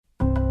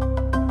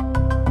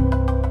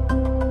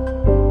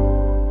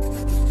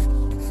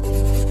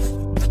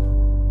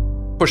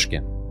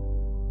Pushkin.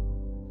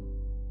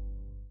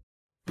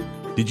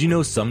 Did you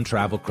know some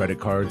travel credit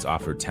cards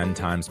offer 10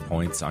 times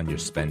points on your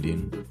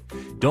spending?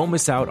 Don't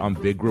miss out on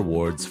big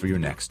rewards for your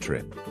next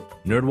trip.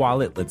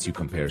 NerdWallet lets you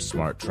compare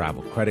smart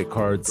travel credit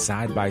cards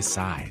side by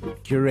side,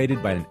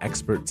 curated by an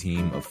expert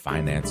team of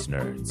finance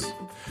nerds.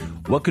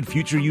 What could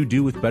future you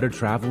do with better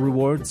travel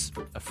rewards?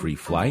 A free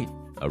flight?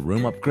 A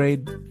room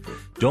upgrade?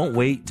 Don't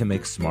wait to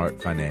make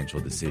smart financial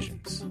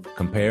decisions.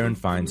 Compare and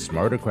find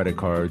smarter credit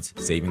cards,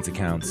 savings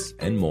accounts,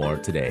 and more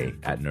today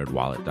at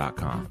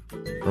nerdwallet.com.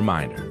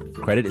 Reminder,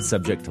 credit is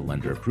subject to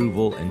lender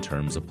approval and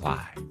terms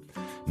apply.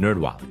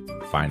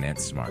 NerdWallet,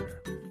 finance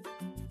smarter.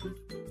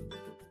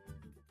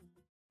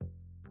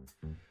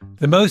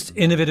 The most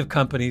innovative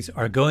companies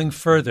are going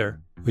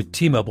further with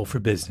T-Mobile for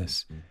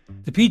Business.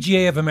 The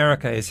PGA of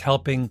America is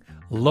helping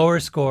lower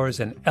scores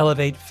and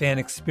elevate fan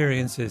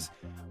experiences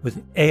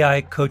with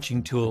AI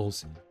coaching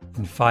tools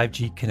and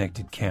 5G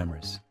connected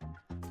cameras.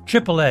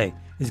 AAA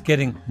is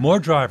getting more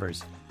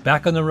drivers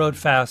back on the road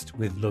fast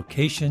with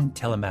location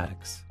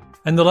telematics.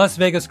 And the Las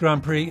Vegas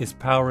Grand Prix is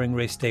powering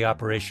race day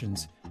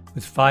operations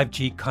with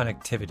 5G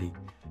connectivity,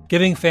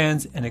 giving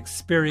fans an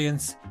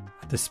experience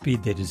at the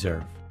speed they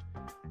deserve.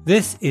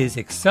 This is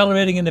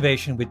accelerating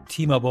innovation with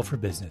T-Mobile for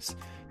Business.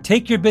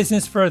 Take your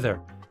business further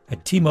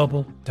at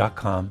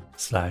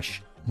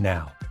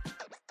T-Mobile.com/now.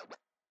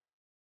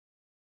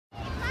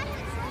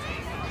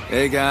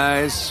 Hey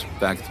guys,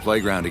 back at the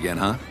playground again,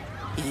 huh?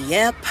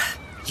 Yep.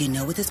 You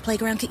know what this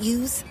playground could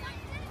use?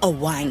 A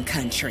wine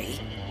country.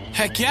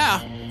 Heck yeah,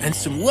 and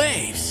some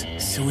waves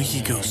so we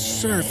could go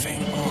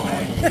surfing. Oh,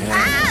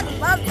 yeah.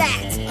 Love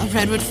that. A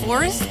redwood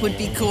forest would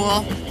be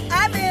cool.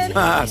 I'm in.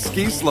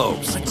 Ski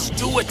slopes. Let's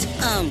do it.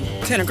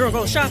 Can a girl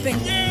go shopping?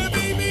 Yeah,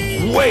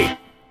 baby. Wait!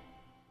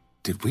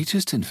 Did we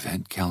just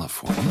invent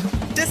California?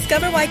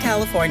 Discover why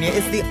California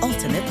is the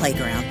ultimate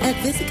playground at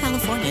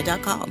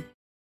visitcalifornia.com.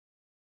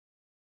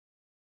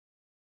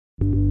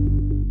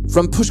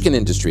 From Pushkin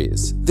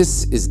Industries,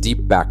 this is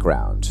Deep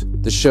Background,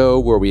 the show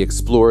where we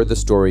explore the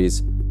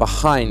stories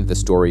behind the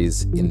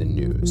stories in the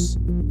news.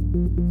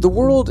 The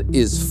world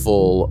is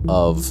full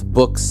of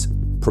books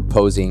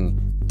proposing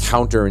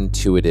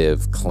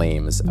counterintuitive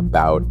claims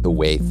about the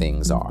way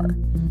things are.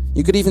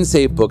 You could even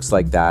say books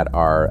like that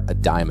are a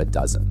dime a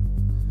dozen.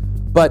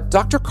 But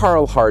Dr.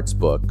 Carl Hart's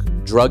book,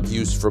 Drug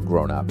Use for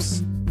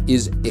Grown-Ups,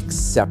 is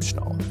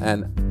exceptional,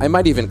 and I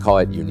might even call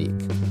it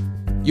unique.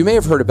 You may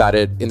have heard about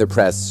it in the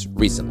press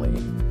recently.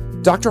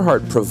 Dr.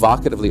 Hart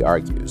provocatively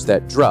argues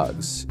that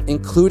drugs,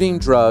 including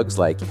drugs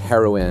like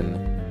heroin,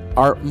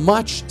 are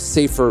much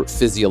safer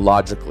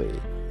physiologically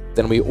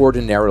than we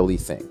ordinarily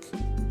think,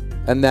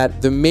 and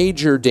that the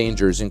major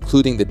dangers,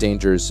 including the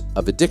dangers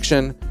of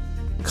addiction,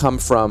 come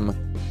from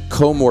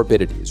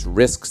comorbidities,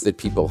 risks that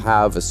people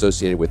have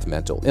associated with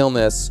mental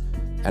illness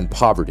and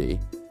poverty,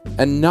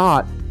 and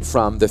not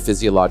from the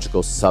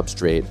physiological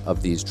substrate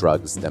of these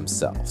drugs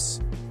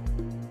themselves.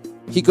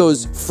 He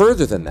goes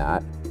further than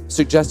that,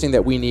 suggesting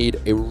that we need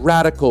a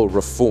radical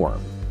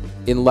reform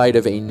in light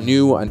of a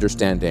new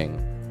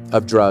understanding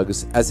of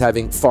drugs as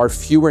having far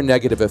fewer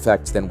negative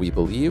effects than we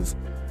believe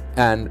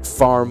and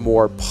far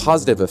more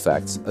positive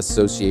effects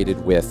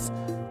associated with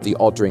the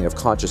altering of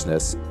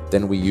consciousness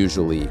than we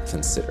usually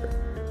consider.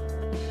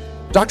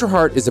 Dr.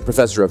 Hart is a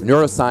professor of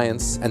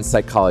neuroscience and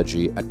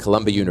psychology at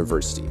Columbia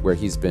University, where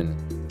he's been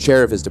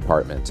chair of his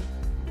department,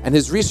 and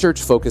his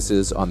research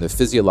focuses on the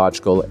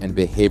physiological and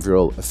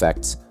behavioral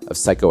effects of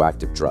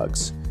psychoactive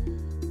drugs.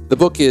 The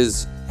book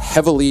is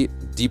heavily,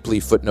 deeply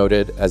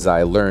footnoted, as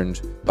I learned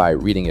by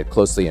reading it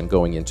closely and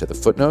going into the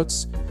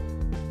footnotes.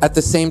 At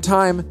the same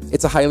time,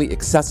 it's a highly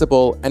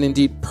accessible and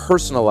indeed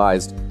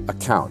personalized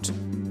account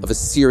of a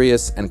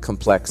serious and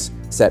complex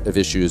set of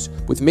issues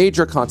with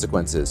major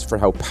consequences for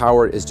how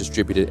power is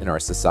distributed in our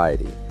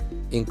society,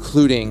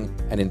 including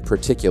and in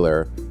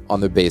particular on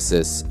the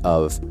basis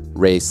of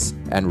race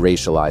and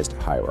racialized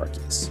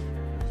hierarchies.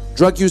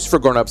 Drug Use for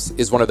Grown-Ups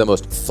is one of the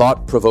most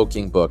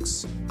thought-provoking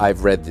books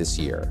I've read this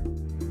year,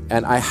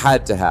 and I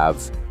had to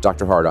have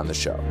Dr. Hart on the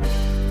show.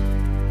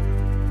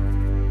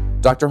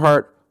 Dr.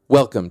 Hart,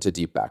 welcome to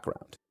Deep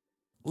Background.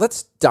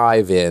 Let's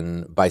dive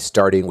in by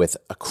starting with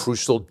a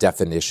crucial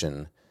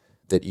definition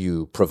that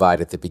you provide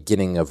at the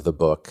beginning of the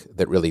book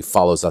that really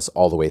follows us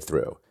all the way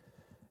through.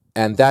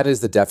 And that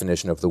is the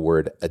definition of the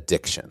word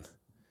addiction.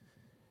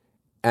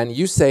 And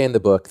you say in the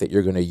book that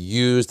you're going to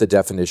use the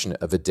definition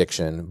of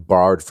addiction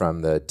borrowed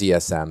from the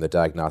DSM, the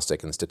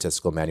Diagnostic and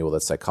Statistical Manual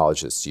that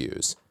psychologists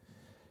use.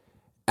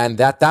 And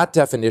that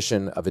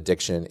definition of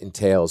addiction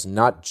entails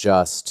not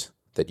just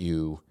that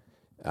you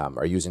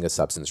are using a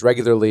substance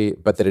regularly,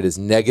 but that it is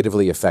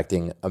negatively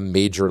affecting a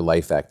major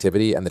life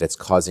activity and that it's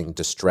causing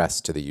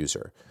distress to the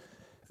user.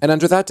 And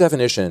under that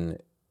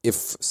definition,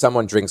 if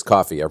someone drinks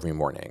coffee every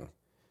morning,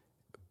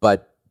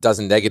 but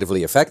doesn't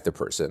negatively affect the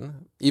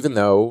person, even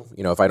though,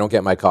 if I don't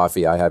get my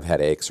coffee, I have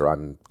headaches or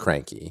I'm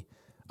cranky,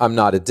 I'm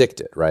not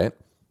addicted, right?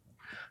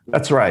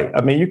 That's right.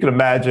 I mean, you can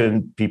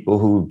imagine people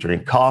who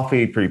drink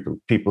coffee, people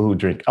who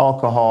drink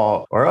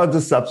alcohol or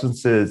other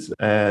substances,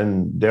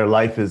 and their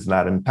life is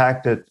not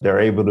impacted. They're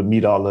able to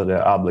meet all of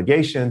their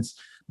obligations.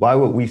 Why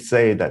would we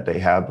say that they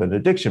have an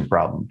addiction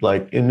problem?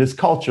 Like in this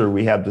culture,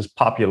 we have this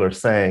popular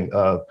saying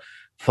of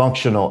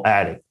functional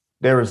addict.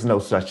 There is no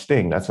such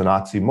thing. That's an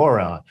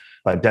oxymoron.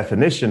 By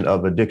definition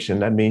of addiction,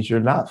 that means you're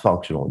not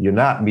functional. You're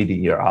not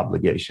meeting your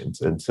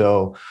obligations. And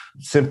so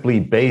simply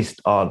based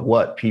on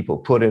what people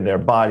put in their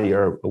body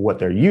or what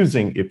they're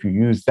using, if you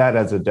use that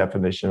as a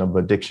definition of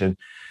addiction,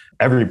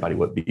 everybody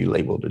would be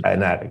labeled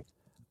an addict.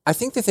 I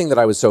think the thing that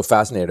I was so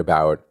fascinated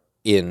about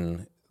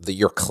in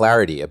your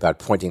clarity about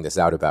pointing this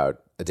out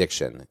about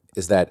addiction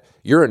is that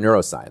you're a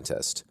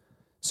neuroscientist.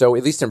 So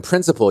at least in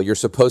principle, you're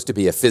supposed to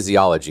be a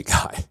physiology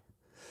guy.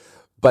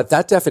 But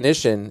that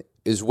definition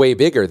is way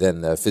bigger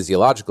than the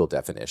physiological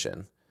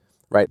definition,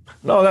 right?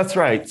 No, that's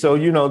right. So,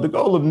 the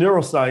goal of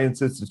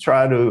neuroscience is to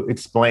try to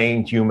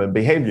explain human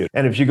behavior.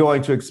 And if you're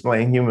going to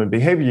explain human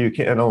behavior, you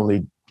can't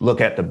only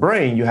look at the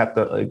brain, you have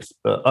to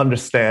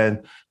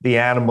understand the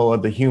animal or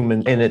the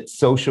human in its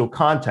social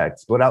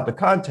context. Without the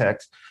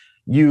context,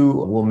 you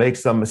will make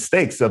some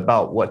mistakes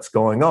about what's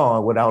going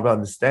on without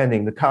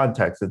understanding the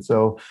context. And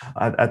so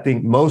I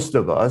think most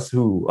of us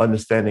who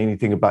understand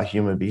anything about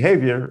human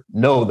behavior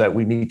know that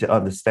we need to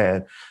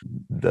understand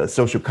the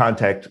social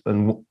context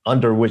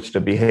under which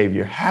the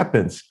behavior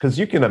happens. Because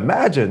you can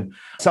imagine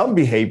some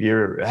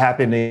behavior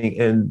happening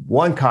in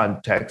one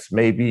context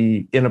may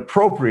be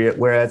inappropriate,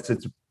 whereas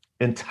it's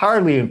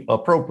entirely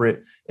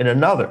appropriate in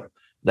another.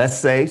 Let's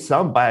say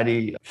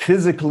somebody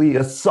physically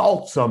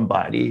assaults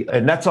somebody,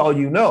 and that's all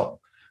you know.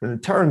 And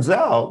it turns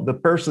out the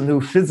person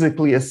who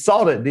physically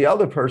assaulted the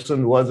other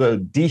person was a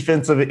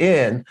defensive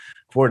end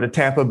for the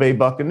Tampa Bay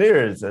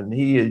Buccaneers, and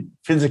he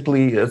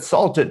physically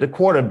assaulted the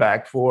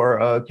quarterback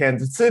for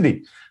Kansas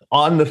City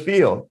on the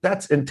field.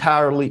 That's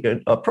entirely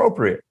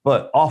appropriate,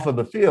 but off of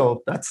the field,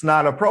 that's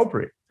not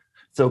appropriate.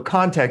 So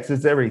context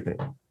is everything.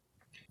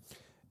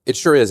 It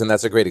sure is, and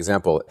that's a great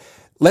example.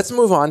 Let's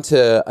move on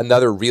to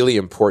another really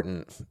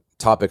important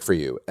topic for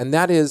you, and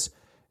that is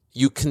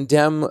you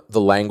condemn the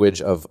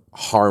language of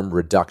harm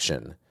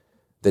reduction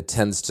that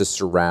tends to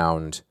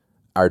surround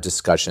our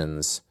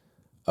discussions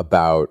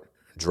about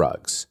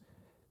drugs.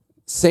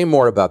 Say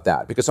more about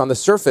that, because on the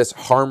surface,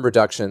 harm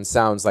reduction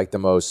sounds like the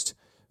most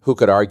who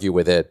could argue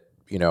with it,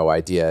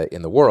 idea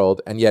in the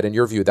world, and yet in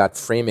your view, that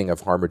framing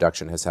of harm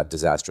reduction has had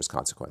disastrous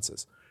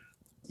consequences.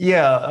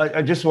 Yeah,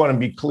 I just want to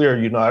be clear,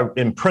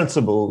 in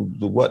principle,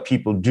 what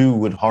people do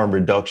with harm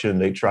reduction,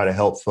 they try to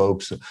help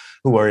folks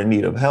who are in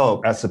need of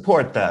help. I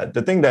support that.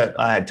 The thing that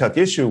I took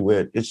issue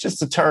with is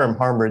just the term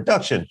harm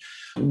reduction.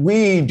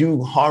 We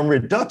do harm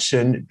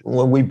reduction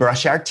when we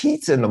brush our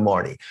teeth in the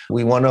morning.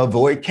 We want to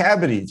avoid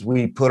cavities.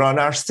 We put on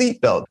our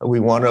seatbelt. We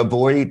want to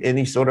avoid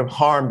any sort of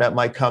harm that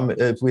might come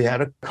if we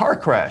had a car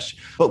crash.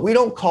 But we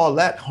don't call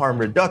that harm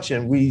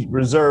reduction. We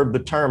reserve the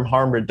term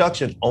harm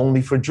reduction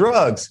only for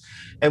drugs.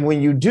 And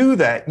when you do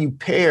that, you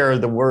pair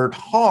the word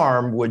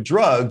harm with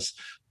drugs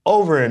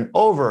over and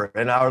over,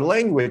 and our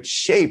language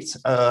shapes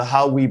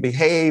how we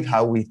behave,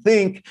 how we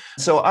think.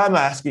 So I'm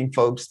asking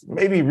folks,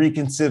 maybe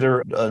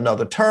reconsider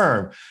another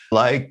term,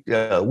 like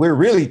we're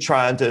really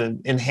trying to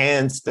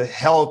enhance the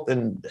health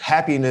and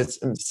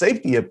happiness and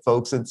safety of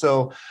folks. And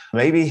so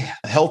maybe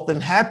health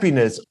and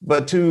happiness,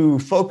 but to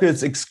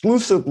focus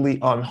exclusively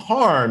on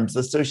harms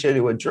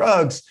associated with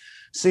drugs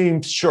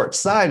seems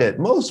short-sighted.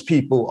 Most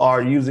people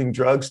are using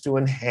drugs to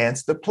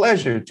enhance the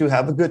pleasure, to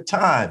have a good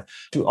time,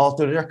 to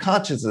alter their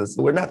consciousness.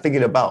 We're not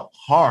thinking about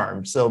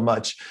harm so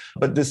much,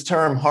 but this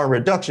term harm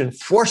reduction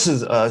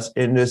forces us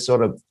in this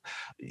sort of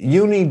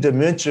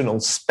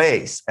unidimensional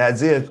space,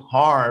 as if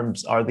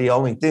harms are the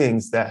only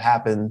things that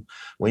happen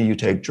when you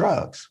take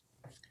drugs.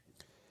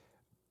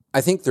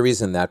 I think the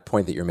reason that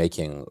point that you're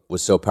making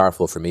was so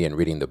powerful for me in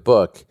reading the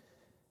book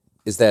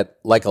is that,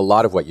 like a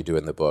lot of what you do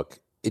in the book,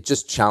 it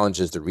just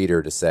challenges the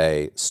reader to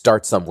say,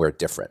 start somewhere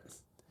different.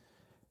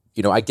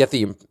 I get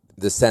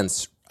the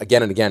sense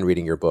again and again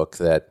reading your book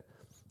that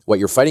what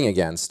you're fighting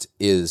against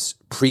is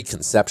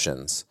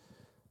preconceptions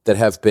that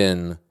have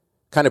been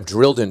kind of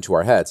drilled into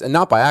our heads, and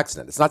not by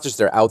accident. It's not just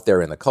they're out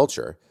there in the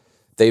culture.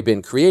 They've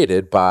been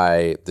created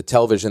by the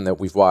television that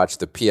we've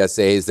watched, the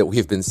PSAs that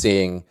we've been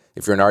seeing,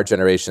 if you're in our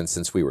generation,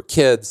 since we were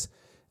kids,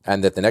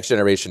 and that the next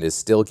generation is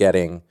still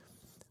getting.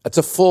 It's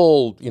a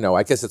full,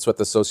 I guess it's what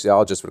the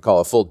sociologists would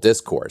call a full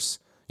discourse,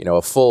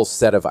 a full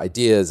set of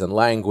ideas and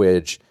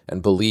language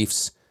and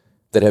beliefs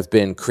that have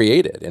been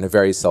created in a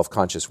very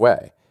self-conscious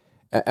way.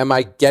 Am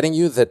I getting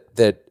you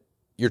that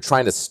you're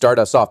trying to start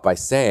us off by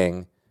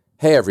saying,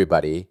 hey,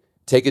 everybody,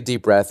 take a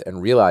deep breath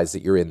and realize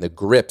that you're in the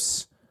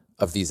grips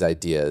of these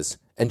ideas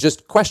and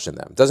just question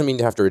them? Doesn't mean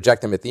you have to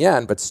reject them at the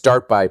end, but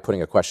start by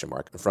putting a question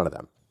mark in front of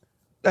them.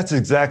 That's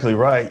exactly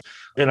right.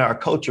 In our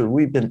culture,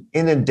 we've been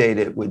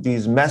inundated with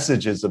these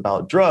messages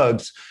about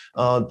drugs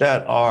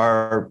that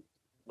are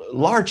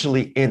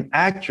largely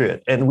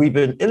inaccurate. And we've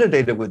been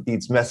inundated with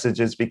these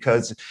messages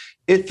because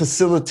it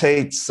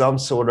facilitates some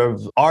sort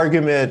of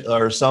argument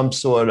or some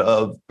sort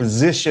of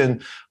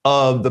position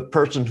of the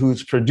person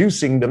who's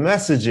producing the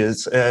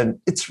messages. And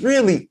it's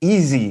really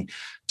easy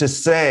to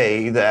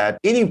say that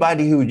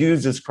anybody who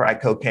uses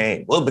crack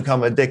cocaine will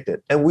become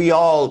addicted. And we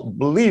all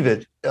believe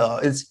it.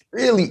 It's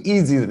really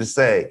easy to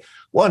say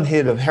one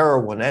hit of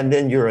heroin and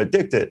then you're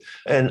addicted.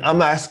 And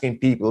I'm asking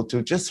people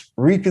to just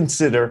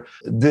reconsider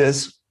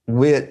this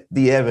with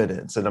the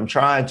evidence. And I'm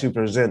trying to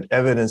present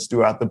evidence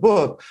throughout the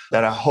book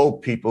that I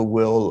hope people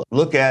will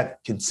look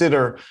at,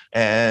 consider,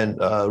 and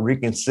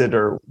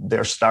reconsider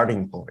their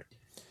starting point.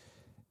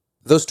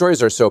 Those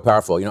stories are so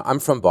powerful. You know, I'm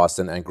from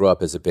Boston and grew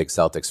up as a big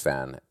Celtics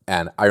fan.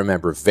 And I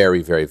remember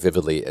very, very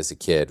vividly as a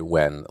kid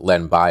when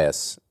Len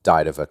Bias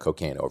died of a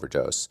cocaine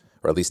overdose,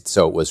 or at least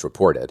so it was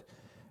reported.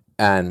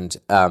 And,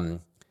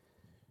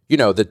 you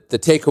know, the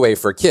takeaway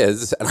for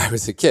kids, and I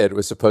was a kid,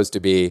 was supposed to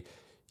be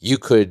you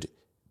could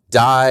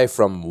die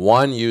from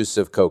one use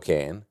of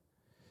cocaine.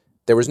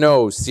 There was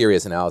no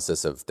serious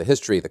analysis of the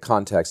history, the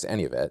context,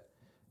 any of it.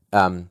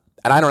 And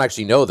I don't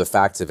actually know the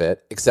facts of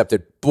it, except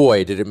that,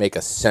 boy, did it make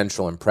a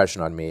central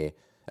impression on me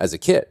as a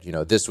kid. You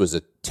know, this was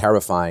a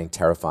terrifying,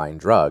 terrifying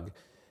drug,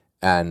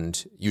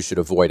 and you should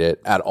avoid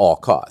it at all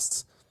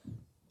costs.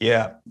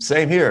 Yeah,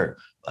 same here.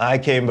 I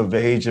came of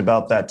age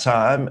about that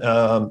time.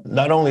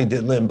 Not only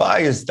did Len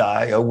Bias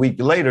die, a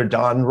week later,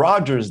 Don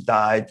Rogers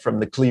died from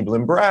the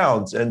Cleveland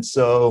Browns. And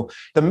so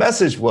the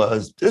message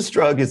was, this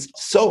drug is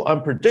so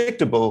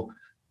unpredictable,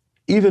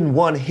 even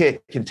one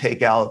hit can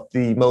take out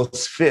the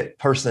most fit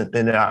person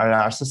in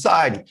our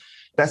society.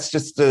 That's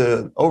just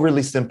an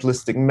overly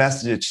simplistic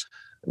message.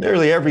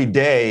 Nearly every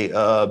day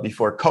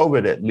before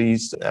COVID, at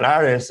least, at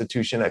our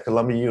institution at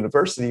Columbia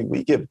University,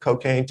 we give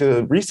cocaine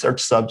to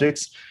research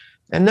subjects.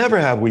 And never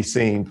have we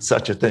seen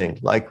such a thing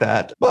like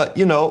that. But,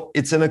 you know,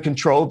 it's in a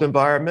controlled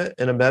environment,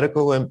 in a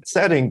medical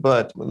setting.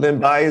 But Len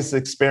Bias'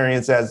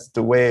 experience, as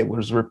the way it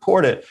was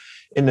reported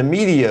in the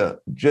media,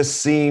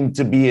 just seemed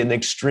to be an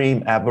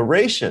extreme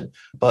aberration.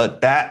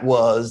 But that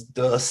was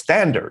the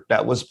standard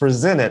that was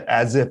presented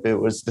as if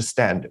it was the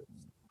standard.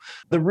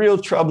 The real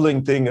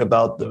troubling thing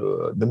about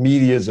the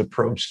media's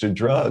approach to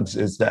drugs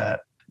is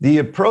that the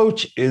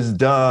approach is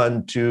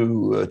done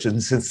to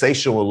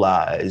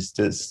sensationalize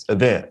this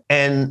event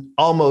and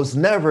almost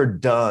never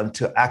done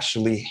to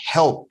actually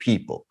help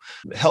people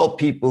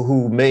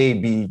who may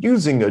be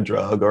using a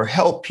drug or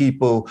help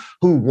people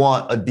who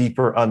want a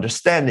deeper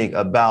understanding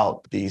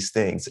about these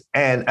things.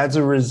 And as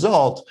a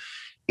result,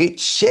 it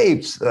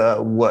shapes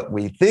what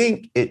we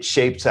think, it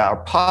shapes our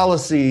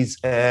policies,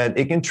 and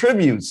it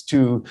contributes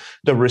to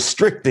the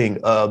restricting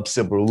of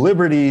civil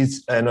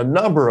liberties and a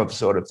number of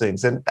sort of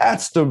things. And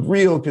that's the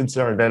real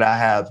concern that I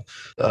have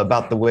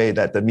about the way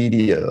that the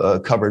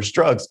media covers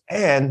drugs.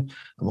 And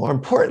more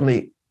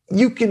importantly,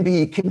 you can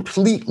be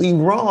completely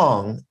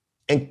wrong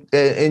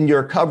in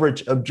your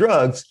coverage of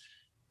drugs,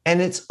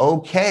 and it's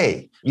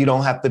okay. You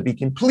don't have to be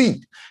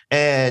complete,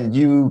 and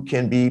you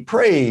can be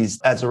praised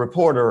as a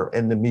reporter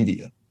in the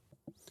media.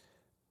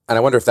 And I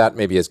wonder if that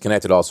maybe is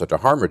connected also to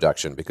harm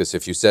reduction, because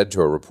if you said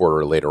to a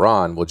reporter later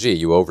on, well, gee,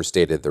 you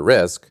overstated the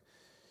risk,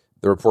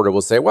 the reporter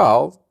will say,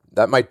 well,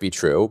 that might be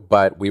true,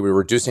 but we were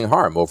reducing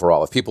harm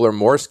overall. If people are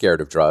more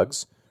scared of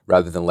drugs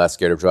rather than less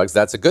scared of drugs,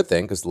 that's a good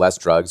thing, because less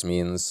drugs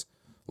means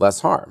less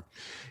harm.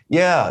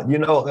 Yeah, you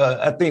know,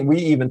 I think we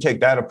even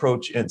take that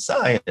approach in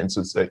science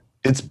and say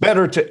it's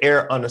better to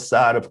err on the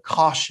side of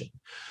caution.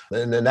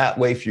 And then that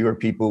way fewer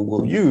people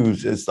will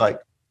use. It's like,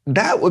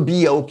 that would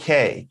be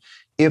okay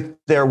if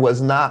there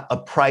was not a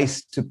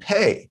price to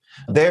pay.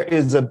 There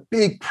is a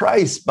big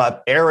price by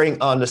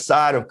erring on the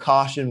side of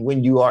caution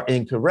when you are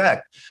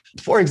incorrect.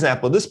 For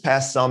example, this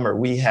past summer,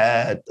 we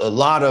had a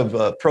lot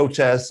of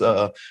protests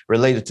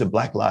related to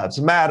Black Lives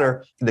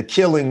Matter, the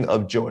killing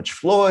of George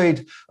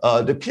Floyd.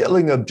 The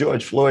killing of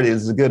George Floyd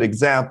is a good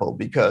example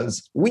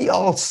because we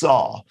all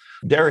saw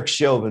Derek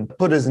Chauvin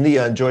put his knee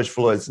on George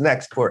Floyd's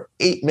neck for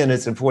 8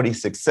 minutes and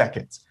 46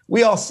 seconds.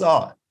 We all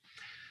saw it.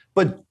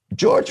 But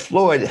George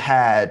Floyd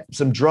had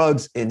some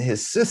drugs in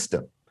his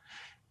system.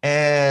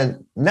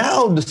 And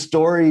now the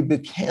story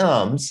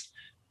becomes,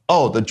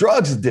 oh, the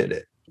drugs did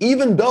it,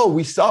 even though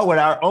we saw with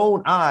our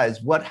own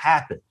eyes what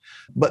happened.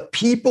 But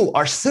people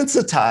are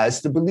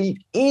sensitized to believe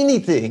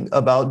anything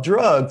about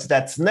drugs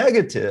that's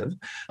negative.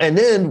 And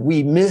then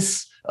we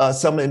miss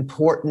some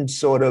important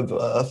sort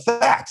of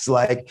facts,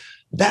 like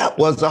that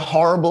was a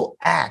horrible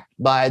act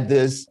by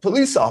this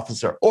police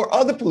officer or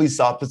other police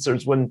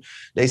officers when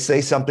they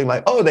say something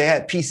like, oh, they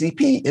had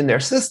PCP in their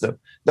system.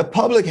 The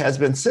public has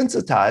been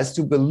sensitized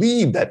to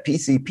believe that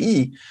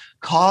PCP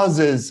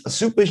causes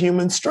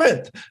superhuman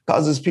strength,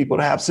 causes people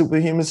to have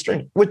superhuman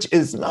strength, which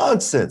is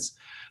nonsense.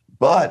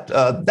 But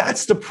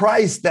that's the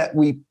price that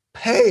we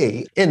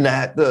pay, in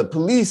that the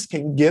police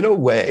can get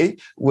away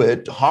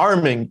with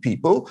harming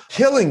people,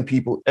 killing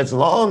people, as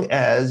long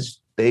as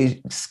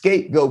they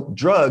scapegoat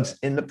drugs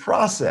in the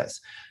process.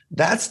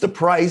 That's the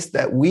price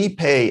that we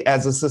pay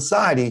as a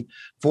society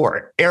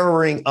for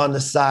erring on the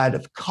side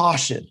of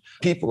caution.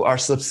 People are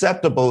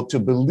susceptible to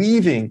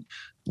believing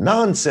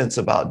nonsense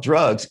about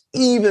drugs,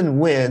 even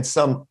when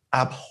some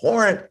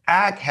abhorrent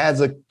act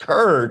has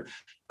occurred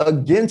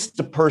against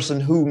the person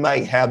who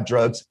might have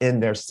drugs in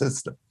their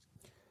system.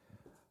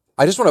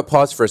 I just want to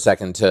pause for a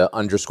second to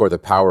underscore the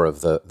power of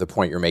the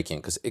point you're making,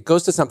 because it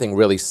goes to something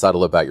really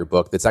subtle about your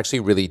book that's actually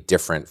really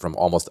different from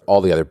almost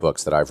all the other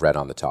books that I've read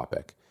on the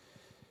topic.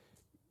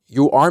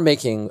 You are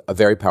making a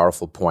very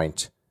powerful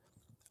point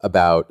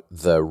about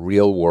the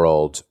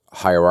real-world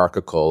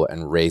hierarchical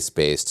and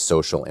race-based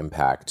social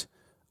impact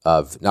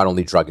of not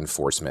only drug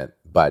enforcement,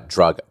 but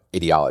drug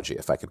ideology,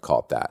 if I could call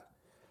it that.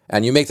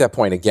 And you make that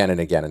point again and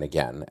again and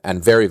again,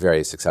 and very,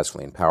 very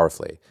successfully and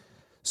powerfully.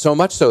 So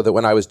much so that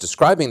when I was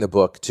describing the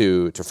book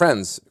to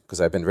friends, because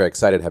I've been very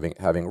excited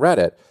having read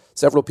it,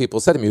 several people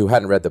said to me who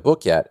hadn't read the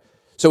book yet,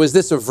 so is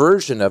this a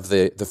version of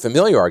the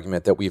familiar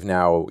argument that we've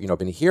now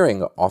been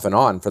hearing off and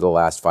on for the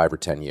last 5 or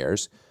 10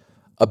 years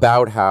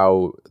about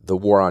how the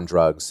war on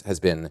drugs has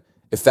been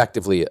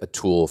effectively a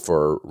tool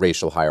for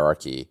racial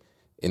hierarchy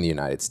in the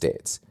United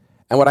States?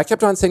 And what I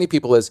kept on saying to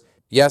people is,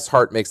 yes,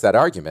 Hart makes that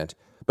argument,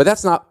 but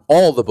that's not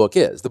all the book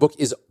is. The book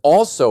is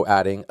also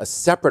adding a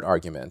separate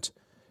argument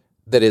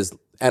that is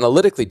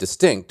analytically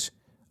distinct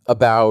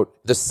about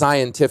the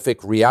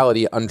scientific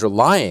reality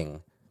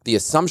underlying the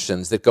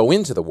assumptions that go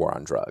into the war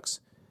on drugs.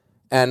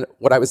 And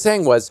what I was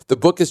saying was the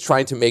book is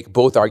trying to make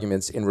both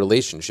arguments in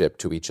relationship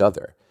to each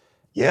other.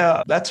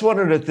 Yeah, that's one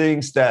of the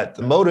things that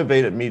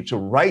motivated me to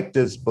write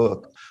this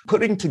book,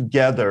 putting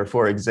together,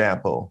 for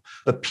example,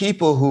 the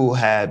people who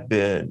had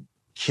been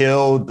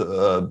killed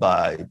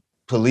by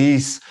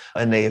police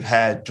and they've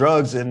had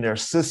drugs in their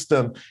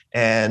system,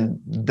 and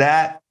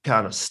that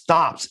kind of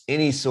stops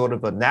any sort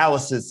of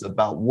analysis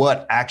about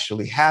what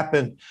actually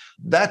happened.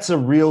 That's a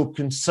real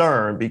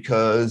concern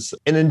because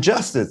an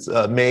injustice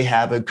may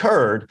have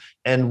occurred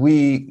and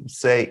we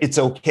say it's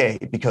okay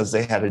because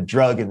they had a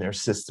drug in their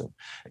system.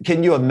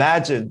 Can you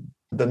imagine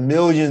the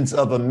millions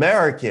of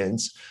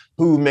Americans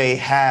who may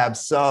have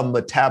some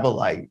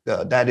metabolite,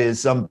 that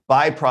is some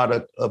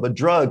byproduct of a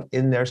drug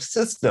in their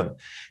system,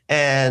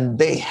 and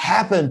they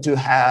happen to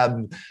have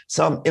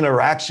some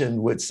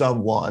interaction with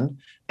someone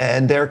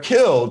and they're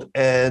killed.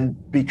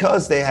 And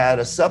because they had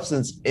a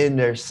substance in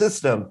their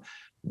system,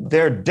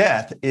 their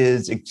death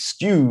is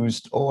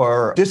excused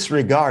or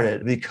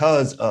disregarded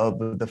because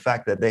of the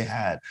fact that they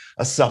had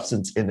a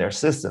substance in their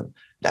system.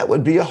 That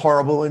would be a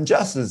horrible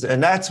injustice.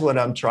 And that's what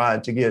I'm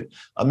trying to get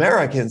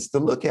Americans to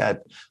look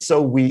at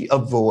so we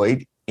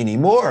avoid any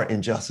more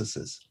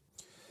injustices.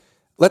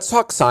 Let's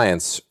talk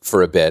science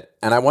for a bit.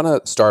 And I want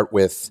to start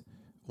with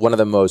one of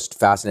the most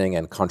fascinating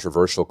and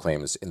controversial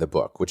claims in the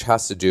book, which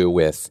has to do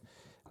with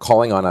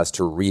calling on us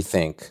to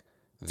rethink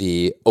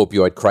the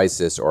opioid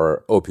crisis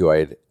or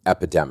opioid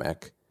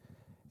epidemic.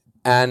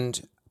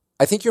 And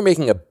I think you're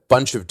making a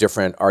bunch of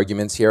different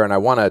arguments here, and I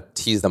want to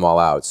tease them all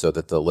out so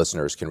that the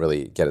listeners can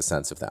really get a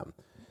sense of them.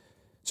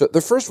 So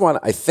the first one,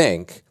 I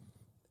think,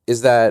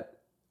 is that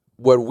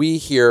what we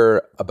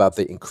hear about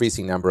the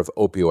increasing number of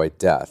opioid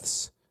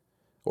deaths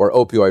or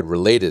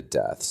opioid-related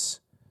deaths,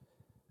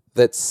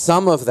 that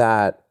some of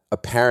that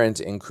apparent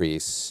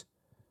increase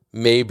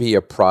may be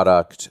a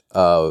product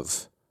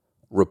of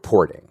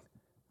reporting,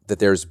 that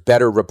there's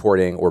better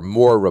reporting or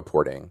more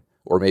reporting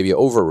or maybe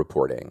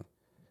over-reporting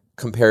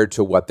compared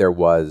to what there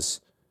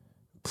was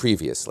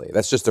previously.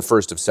 That's just the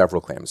first of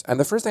several claims. And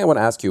the first thing I want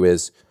to ask you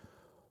is,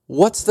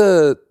 what's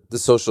the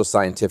social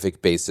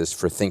scientific basis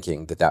for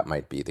thinking that that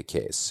might be the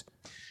case?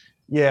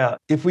 Yeah,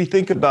 if we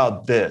think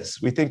about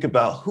this, we think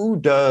about who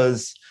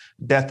does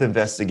death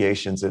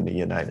investigations in the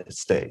United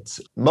States.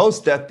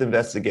 Most death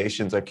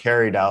investigations are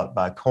carried out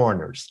by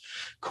coroners.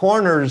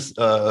 Coroners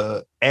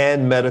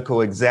and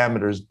medical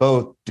examiners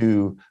both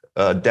do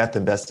death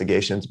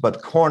investigations,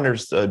 but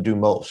coroners do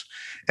most.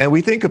 And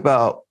we think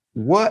about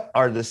what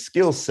are the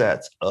skill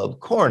sets of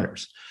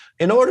coroners.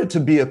 In order to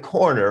be a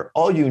coroner,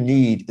 all you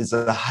need is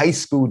a high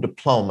school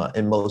diploma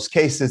in most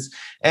cases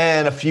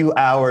and a few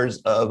hours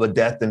of a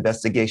death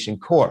investigation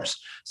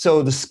course.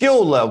 So the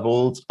skill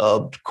levels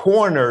of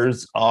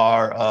coroners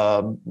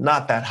are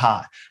not that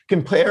high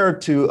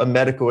compared to a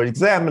medical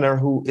examiner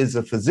who is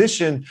a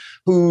physician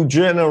who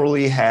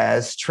generally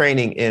has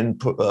training in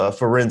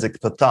forensic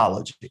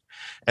pathology.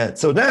 And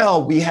so now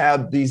we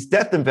have these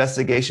death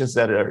investigations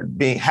that are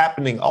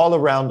happening all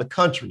around the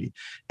country,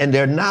 and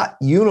they're not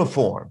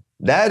uniform.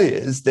 That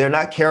is, they're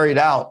not carried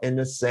out in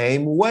the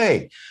same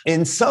way.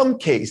 In some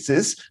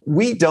cases,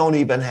 we don't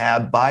even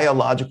have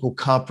biological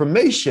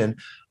confirmation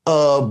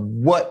of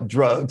what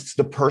drugs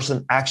the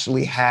person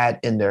actually had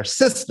in their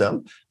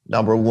system,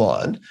 number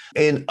one.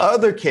 In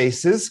other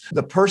cases,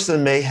 the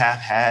person may have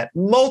had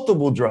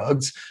multiple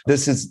drugs.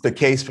 This is the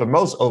case for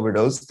most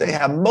overdoses. They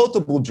have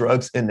multiple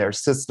drugs in their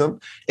system,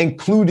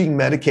 including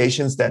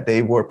medications that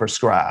they were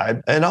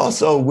prescribed. And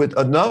also with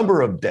a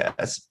number of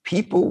deaths,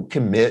 people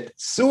commit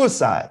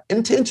suicide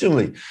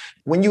intentionally.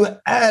 When you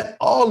add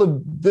all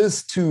of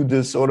this to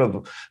this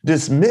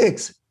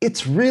mix,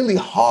 it's really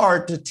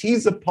hard to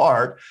tease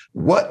apart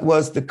what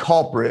was the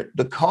culprit,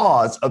 the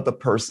cause of the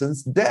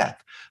person's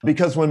death.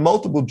 Because when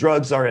multiple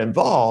drugs are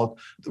involved,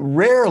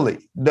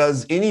 rarely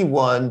does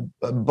anyone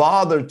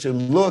bother to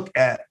look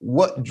at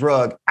what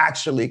drug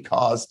actually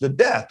caused the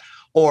death.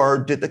 Or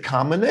did the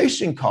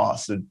combination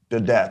cause the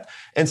death?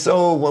 And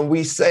so when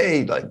we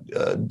say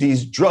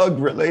these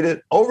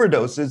drug-related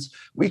overdoses,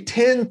 we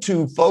tend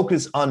to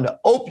focus on the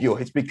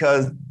opioids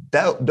because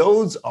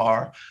those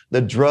are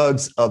the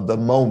drugs of the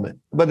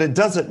moment. But it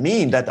doesn't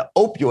mean that the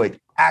opioid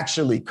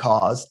actually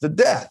caused the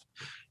death.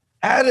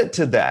 Added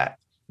to that,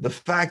 the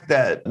fact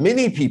that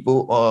many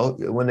people,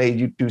 when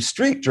they do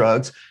street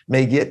drugs,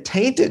 may get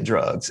tainted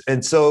drugs.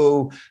 And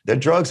so the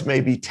drugs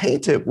may be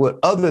tainted with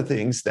other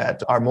things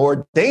that are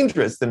more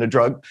dangerous than the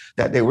drug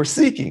that they were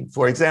seeking.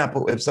 For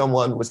example, if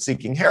someone was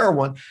seeking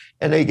heroin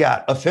and they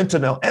got a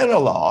fentanyl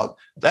analog,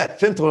 that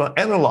fentanyl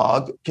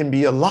analog can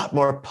be a lot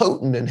more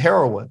potent than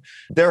heroin,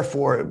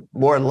 therefore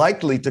more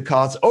likely to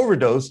cause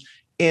overdose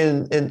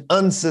in an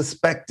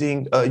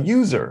unsuspecting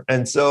user.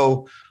 And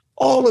so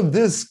all of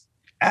this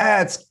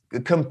adds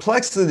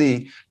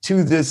complexity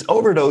to this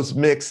overdose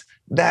mix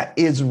that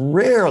is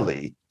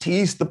rarely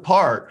teased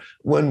apart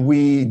when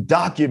we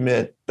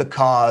document the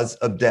cause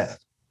of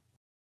death.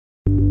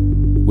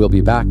 We'll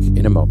be back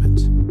in a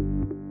moment.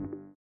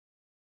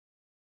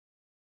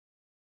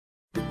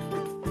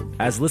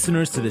 As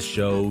listeners to this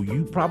show,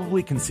 you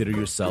probably consider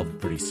yourself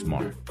pretty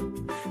smart.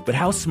 But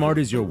how smart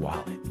is your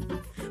wallet?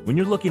 When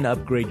you're looking to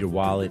upgrade your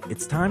wallet,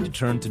 it's time to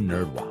turn to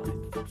NerdWallet.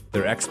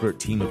 Their expert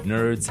team of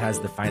nerds has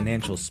the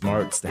financial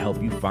smarts to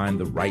help you find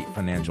the right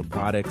financial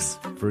products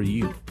for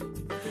you.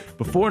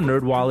 Before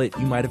NerdWallet,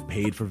 you might have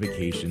paid for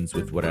vacations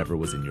with whatever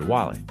was in your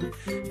wallet.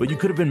 But you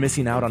could have been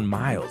missing out on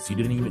miles you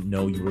didn't even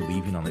know you were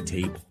leaving on the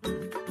table.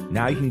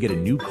 Now you can get a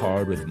new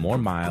card with more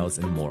miles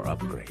and more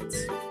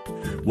upgrades.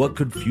 What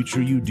could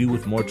future you do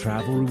with more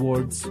travel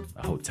rewards?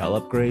 A hotel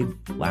upgrade?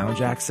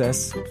 Lounge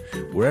access?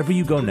 Wherever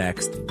you go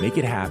next, make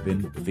it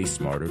happen with a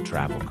smarter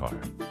travel card.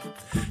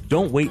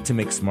 Don't wait to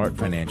make smart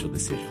financial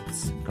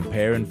decisions.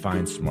 Compare and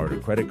find smarter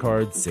credit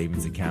cards,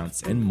 savings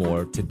accounts, and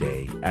more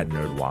today at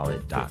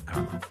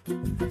nerdwallet.com.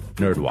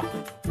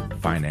 NerdWallet.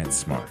 Finance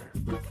smarter.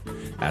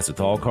 As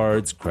with all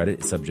cards,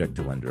 credit is subject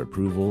to lender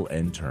approval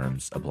and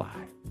terms apply.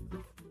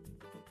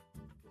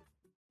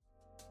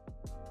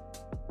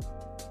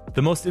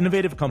 The most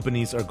innovative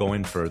companies are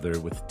going further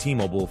with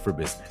T-Mobile for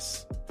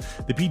Business.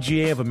 The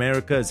PGA of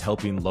America is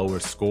helping lower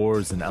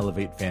scores and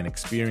elevate fan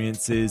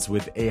experiences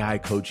with AI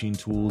coaching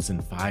tools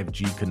and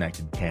 5G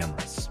connected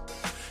cameras.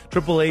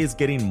 AAA is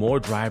getting more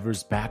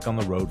drivers back on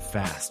the road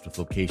fast with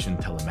location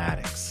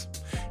telematics.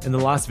 And the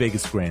Las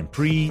Vegas Grand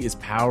Prix is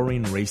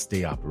powering race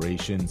day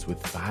operations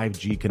with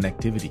 5G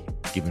connectivity,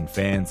 giving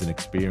fans an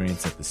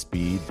experience at the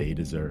speed they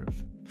deserve.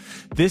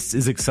 This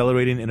is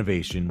accelerating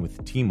innovation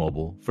with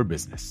T-Mobile for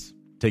Business.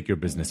 Take your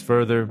business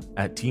further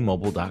at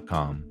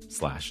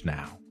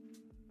T-Mobile.com/now.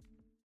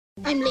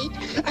 I'm late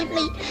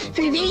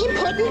for a very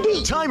important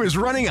date. Time is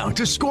running out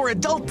to score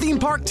adult theme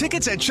park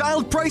tickets at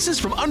child prices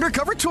from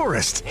Undercover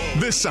Tourist.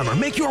 This summer,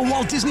 make your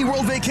Walt Disney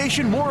World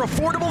vacation more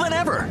affordable than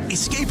ever.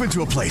 Escape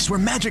into a place where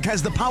magic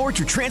has the power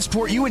to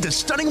transport you into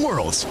stunning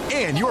worlds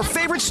and your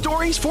favorite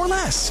stories for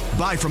less.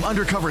 Buy from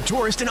Undercover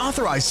Tourist, an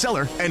authorized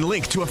seller, and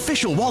link to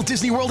official Walt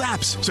Disney World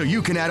apps so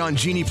you can add on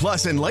Genie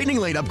Plus and Lightning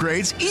Lane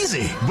upgrades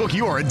easy. Book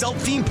your adult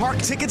theme park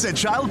tickets at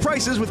child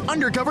prices with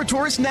Undercover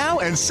Tourist now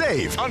and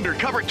save.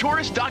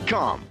 UndercoverTourist.com.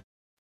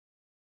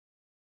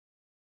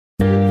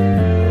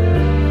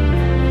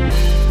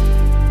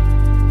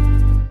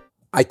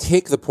 I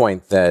take the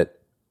point that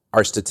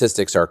our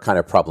statistics are kind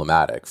of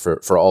problematic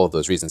for all of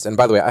those reasons. And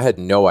by the way, I had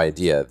no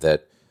idea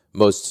that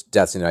most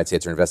deaths in the United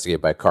States are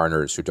investigated by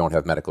coroners who don't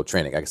have medical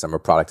training. I guess I'm a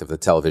product of the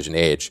television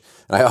age,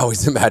 and I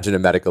always imagine a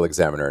medical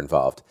examiner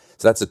involved.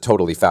 So that's a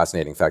totally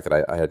fascinating fact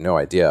that I had no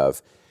idea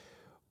of.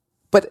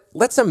 But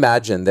let's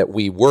imagine that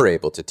we were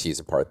able to tease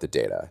apart the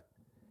data.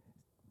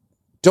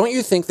 Don't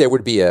you think there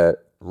would be a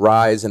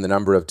rise in the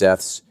number of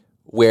deaths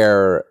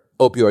where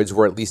opioids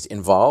were at least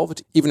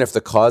involved, even if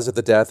the cause of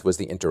the death was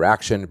the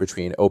interaction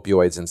between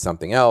opioids and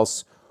something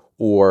else,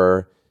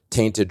 or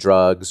tainted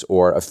drugs,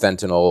 or a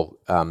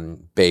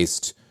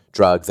fentanyl-based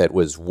drug that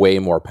was way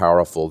more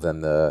powerful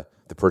than the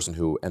person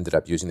who ended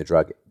up using the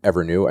drug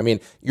ever knew? I mean,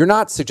 you're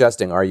not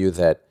suggesting, are you,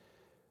 that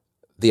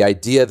the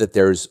idea that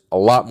there's a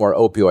lot more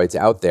opioids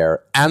out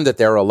there and that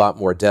there are a lot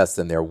more deaths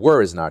than there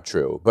were is not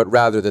true, but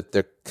rather that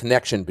the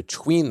connection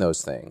between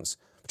those things,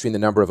 between the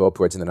number of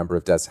opioids and the number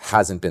of deaths,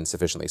 hasn't been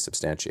sufficiently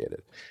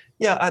substantiated?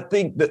 Yeah, I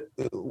think that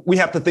we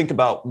have to think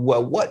about,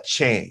 well, what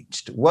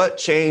changed? What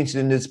changed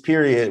in this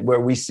period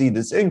where we see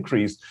this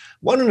increase?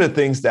 One of the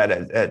things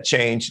that had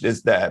changed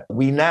is that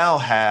we now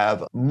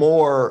have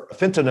more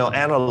fentanyl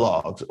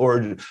analogs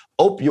or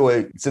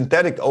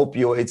synthetic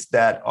opioids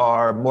that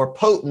are more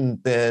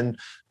potent than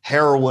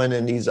heroin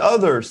and these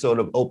other sort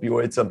of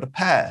opioids of the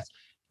past.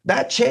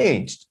 That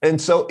changed.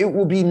 And so it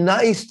will be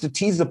nice to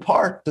tease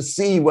apart to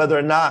see whether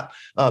or not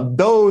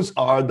those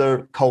are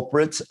the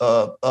culprits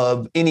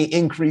of any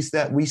increase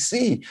that we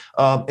see.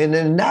 And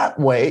in that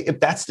way, if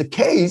that's the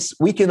case,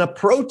 we can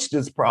approach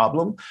this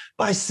problem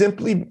by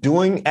simply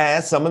doing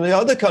as some of the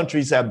other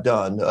countries have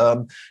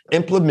done,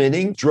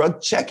 implementing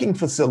drug checking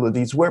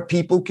facilities where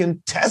people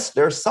can test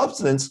their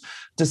substance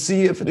to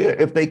see if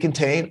they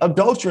contain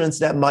adulterants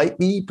that might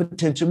be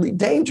potentially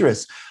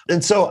dangerous.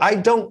 And so I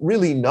don't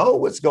really know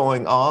what's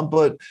going on,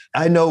 but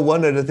I know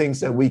one of the things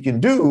that we can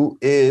do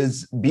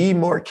is be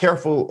more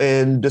careful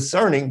in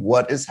discerning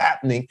what is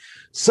happening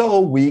so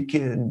we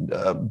can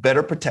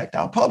better protect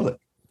our public.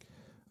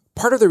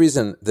 Part of the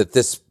reason that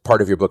this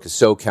part of your book is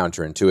so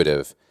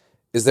counterintuitive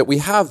is that we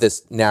have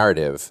this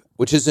narrative,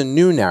 which is a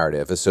new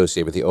narrative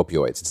associated with the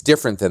opioids. It's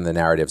different than the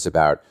narratives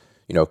about,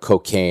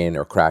 cocaine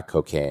or crack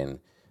cocaine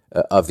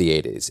of the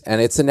 80s.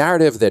 And it's a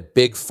narrative that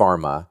Big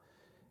Pharma,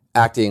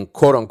 acting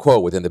quote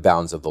unquote within the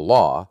bounds of the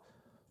law,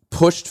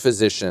 pushed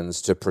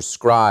physicians to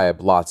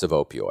prescribe lots of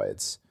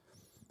opioids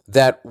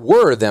that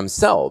were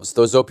themselves,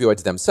 those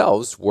opioids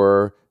themselves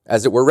were,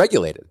 as it were,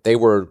 regulated. They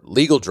were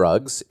legal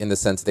drugs in the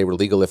sense they were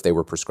legal if they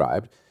were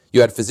prescribed.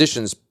 You had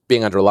physicians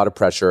being under a lot of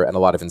pressure and a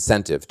lot of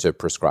incentive to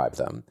prescribe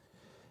them.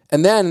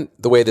 And then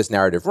the way this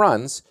narrative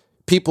runs,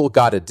 people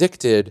got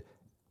addicted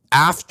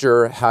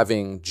after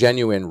having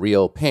genuine,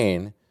 real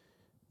pain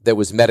that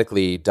was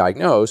medically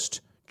diagnosed,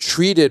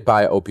 treated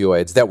by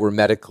opioids that were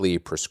medically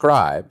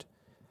prescribed,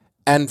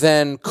 and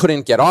then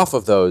couldn't get off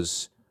of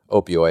those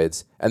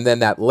opioids, and then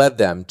that led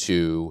them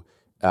to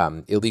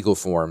illegal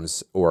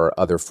forms or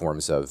other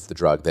forms of the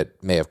drug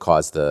that may have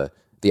caused the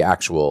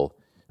actual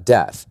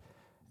death.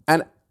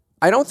 And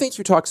I don't think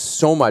you talk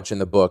so much in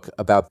the book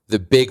about the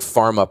Big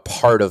Pharma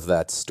part of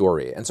that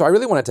story. And so I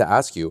really wanted to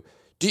ask you,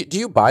 do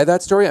you buy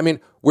that story? I mean,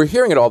 we're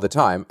hearing it all the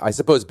time. I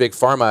suppose Big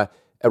Pharma,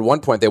 at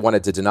one point, they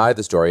wanted to deny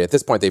the story. At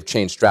this point, they've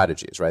changed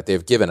strategies, right?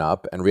 They've given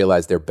up and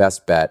realized their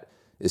best bet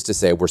is to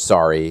say, we're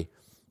sorry,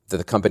 that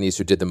the companies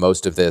who did the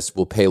most of this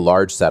will pay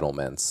large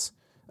settlements,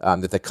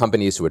 that the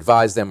companies who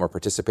advise them or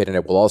participate in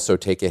it will also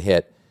take a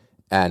hit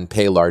and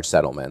pay large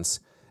settlements.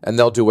 And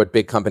they'll do what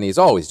big companies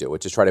always do,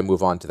 which is try to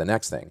move on to the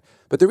next thing.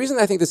 But the reason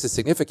I think this is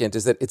significant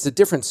is that it's a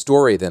different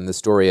story than the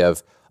story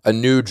of a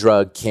new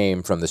drug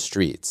came from the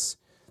streets.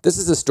 This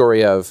is a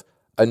story of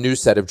a new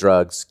set of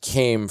drugs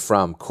came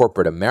from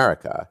corporate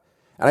America.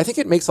 And I think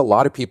it makes a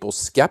lot of people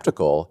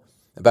skeptical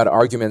about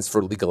arguments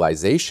for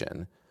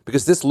legalization,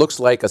 because this looks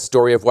like a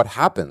story of what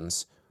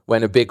happens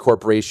when a big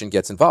corporation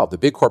gets involved. The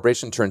big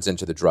corporation turns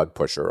into the drug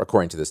pusher,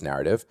 according to this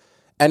narrative,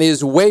 and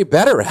is way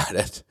better at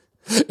it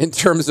in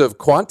terms of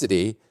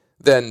quantity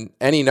than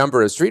any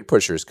number of street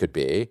pushers could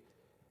be.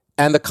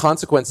 And the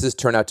consequences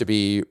turn out to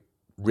be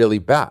really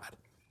bad.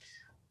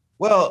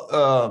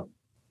 Well,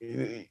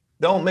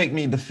 don't make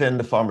me defend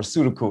the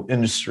pharmaceutical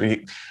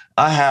industry.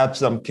 I have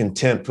some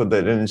contempt for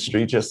that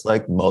industry, just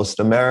like most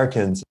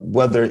Americans,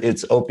 whether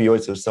it's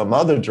opioids or some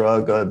other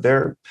drug.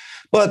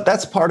 But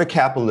that's part of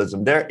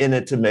capitalism. They're in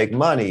it to make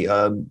money.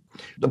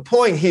 The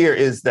point here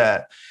is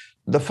that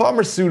the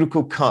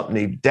pharmaceutical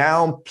company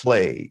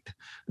downplayed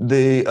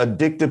the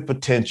addictive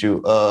potential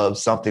of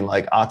something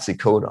like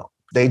oxycodone.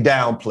 They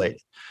downplayed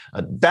it.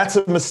 That's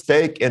a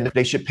mistake, and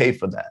they should pay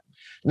for that.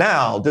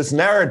 Now, this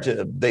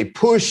narrative, they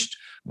pushed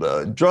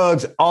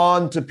drugs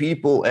onto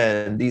people,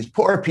 and these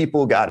poor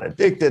people got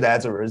addicted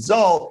as a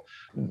result.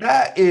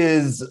 That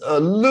is a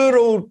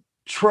little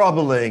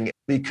troubling,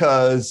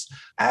 because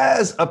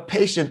as a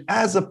patient,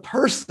 as a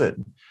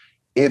person,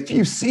 if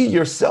you see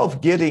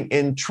yourself getting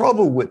in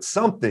trouble with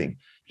something,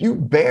 you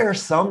bear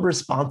some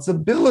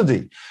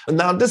responsibility.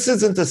 Now, this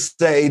isn't to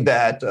say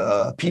that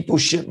people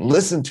shouldn't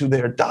listen to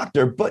their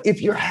doctor, but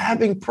if you're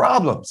having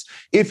problems,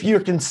 if you're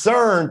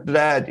concerned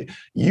that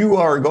you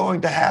are going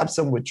to have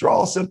some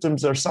withdrawal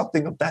symptoms or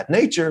something of that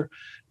nature,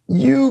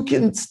 you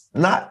can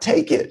not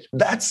take it.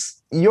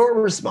 That's your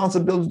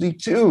responsibility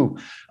too.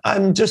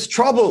 I'm just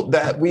troubled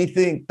that we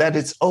think that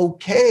it's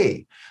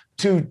okay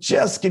to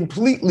just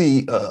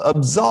completely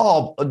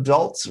absolve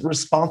adults'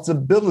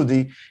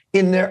 responsibility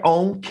in their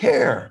own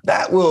care.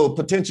 That will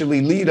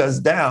potentially lead us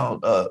down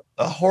a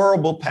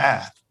horrible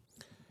path.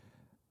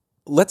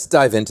 Let's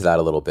dive into that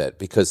a little bit,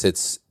 because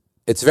it's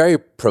very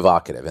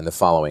provocative in the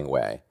following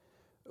way.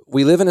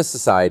 We live in a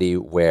society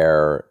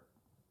where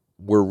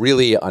we're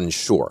really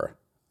unsure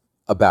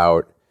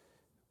about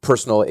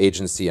personal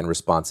agency and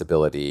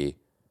responsibility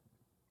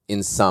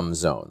in some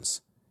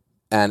zones.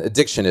 And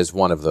addiction is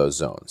one of those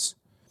zones.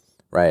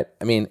 Right?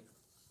 I mean,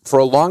 for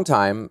a long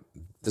time,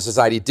 the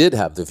society did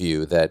have the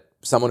view that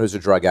someone who's a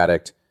drug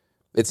addict,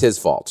 it's his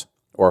fault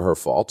or her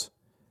fault.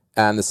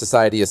 And the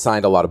society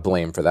assigned a lot of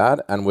blame for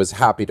that and was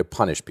happy to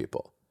punish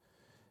people.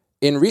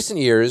 In recent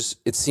years,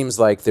 it seems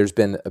like there's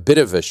been a bit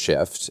of a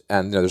shift.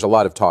 And there's a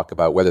lot of talk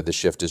about whether the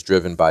shift is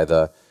driven by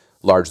the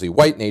largely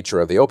white nature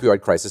of the opioid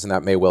crisis, and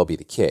that may well be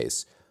the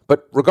case.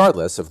 But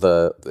regardless of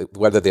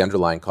whether the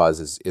underlying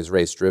cause is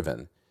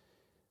race-driven,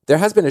 there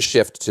has been a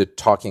shift to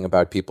talking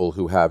about people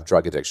who have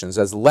drug addictions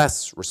as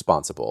less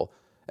responsible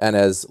and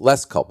as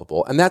less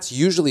culpable. And that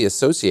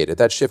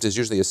shift is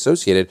usually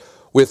associated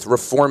with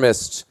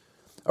reformist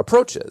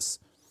approaches.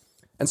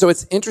 And so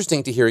it's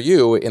interesting to hear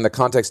you, in the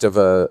context of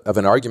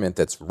an argument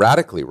that's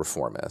radically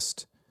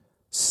reformist,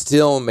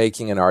 still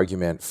making an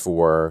argument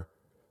for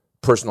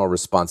personal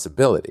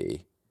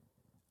responsibility.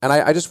 And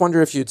I just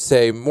wonder if you'd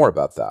say more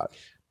about that.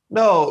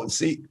 No,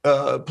 see,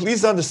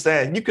 please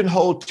understand, you can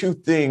hold two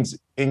things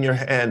in your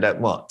hand at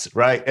once,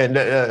 right?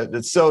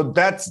 And so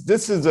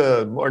this is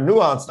a more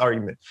nuanced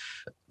argument.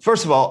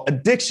 First of all,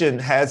 addiction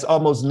has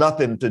almost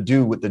nothing to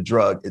do with the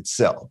drug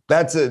itself.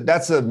 That's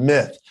a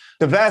myth.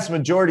 The vast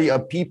majority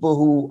of people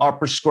who are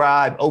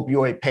prescribed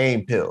opioid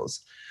pain pills,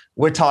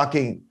 we're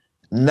talking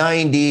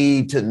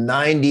 90 to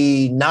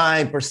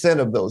 99%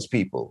 of those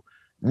people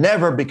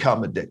never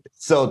become addicted.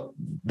 So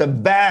the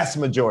vast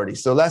majority.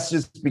 So let's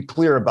just be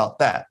clear about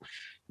that.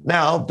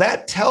 Now,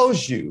 that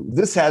tells you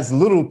this has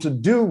little to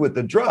do with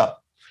the drug.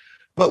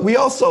 But we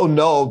also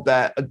know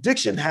that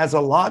addiction has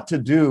a lot to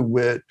do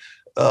with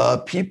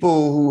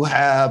people who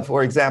have,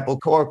 for example,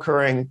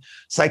 co-occurring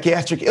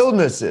psychiatric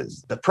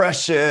illnesses,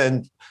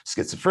 depression,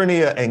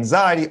 schizophrenia,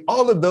 anxiety,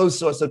 all of those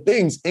sorts of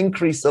things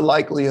increase the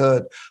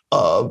likelihood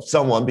of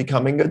someone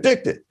becoming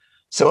addicted.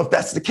 So if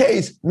that's the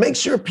case, make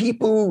sure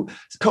people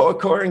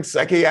co-occurring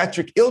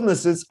psychiatric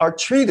illnesses are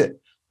treated.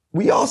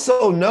 We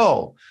also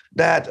know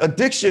that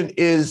addiction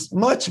is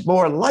much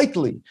more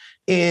likely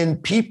in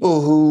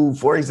people who,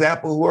 for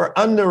example, who are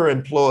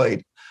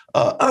underemployed,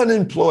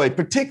 unemployed,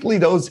 particularly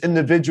those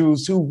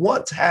individuals who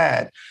once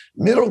had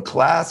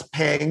middle-class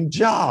paying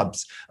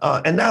jobs.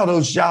 And now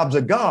those jobs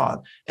are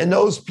gone. And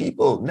those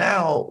people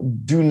now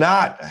do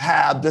not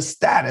have the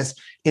status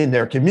in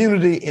their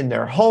community, in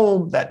their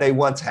home that they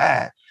once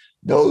had.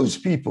 Those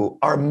people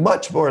are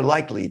much more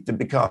likely to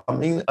become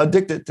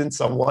addicted than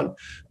someone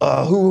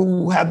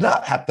who have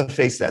not had to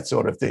face that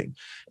sort of thing.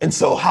 And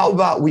so how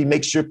about we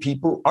make sure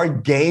people are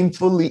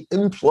gainfully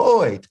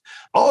employed?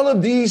 All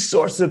of these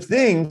sorts of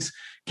things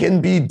can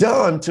be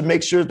done to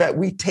make sure that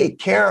we take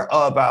care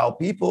of our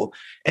people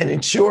and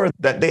ensure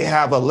that they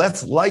have a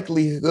less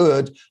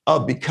likelihood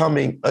of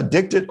becoming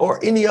addicted or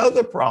any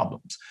other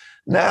problems.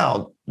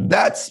 Now,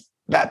 that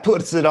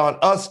puts it on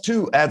us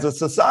too as a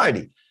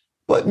society.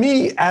 But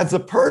me as a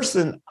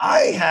person, I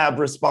have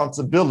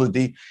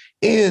responsibility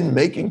in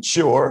making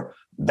sure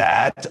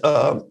that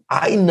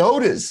I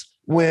notice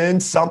when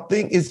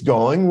something is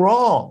going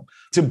wrong.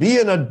 To be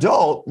an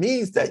adult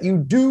means that you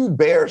do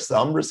bear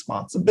some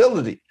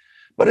responsibility,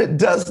 but it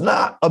does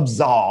not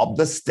absolve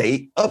the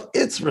state of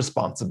its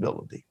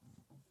responsibility.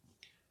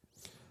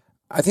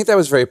 I think that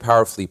was very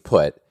powerfully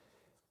put.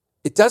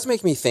 It does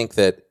make me think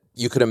that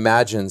you could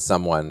imagine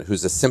someone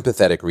who's a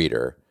sympathetic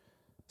reader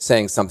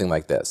saying something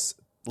like this.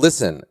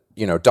 Listen,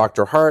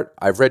 Dr. Hart,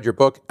 I've read your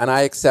book and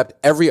I accept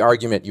every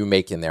argument you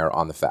make in there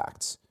on the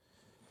facts.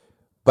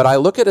 But I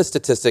look at a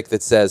statistic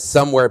that says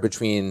somewhere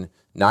between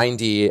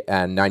 90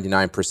 and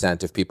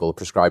 99% of people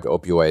prescribed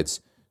opioids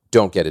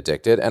don't get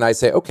addicted. And I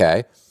say,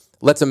 okay,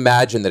 let's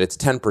imagine that it's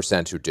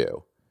 10% who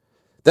do.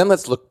 Then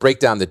let's break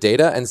down the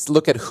data and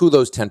look at who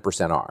those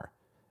 10% are.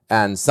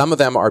 And some of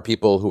them are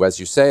people who, as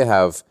you say,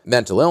 have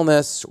mental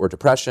illness or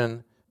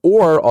depression,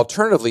 or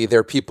alternatively,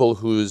 they're people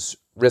whose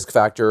risk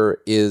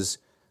factor is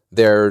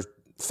their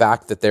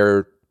fact that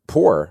they're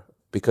poor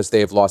because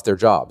they've lost their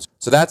jobs.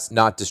 So that's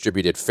not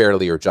distributed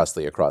fairly or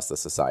justly across the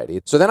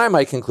society. So then I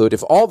might conclude,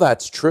 if all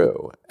that's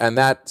true, and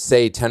that,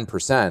 say,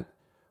 10%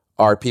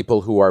 are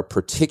people who are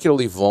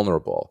particularly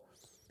vulnerable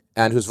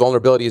and whose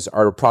vulnerabilities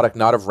are a product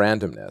not of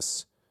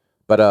randomness,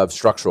 but of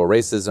structural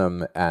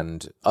racism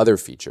and other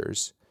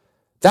features,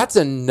 that's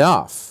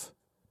enough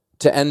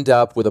to end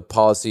up with a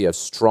policy of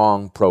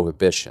strong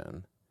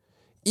prohibition.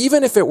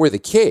 Even if it were the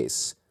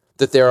case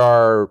that there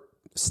are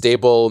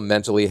stable,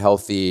 mentally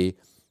healthy,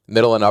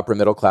 middle and upper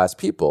middle class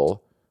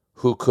people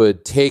who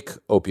could take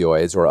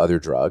opioids or other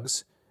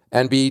drugs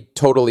and be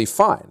totally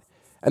fine.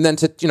 And then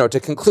to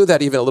conclude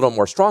that even a little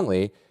more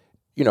strongly,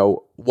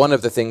 one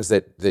of the things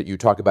that you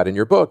talk about in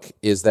your book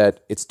is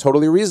that it's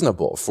totally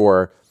reasonable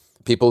for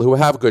people who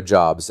have good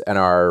jobs and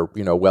are,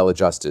 well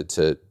adjusted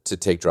to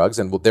take drugs,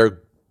 and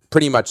they're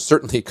pretty much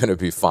certainly going to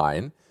be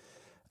fine.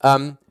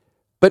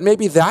 But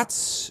maybe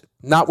that's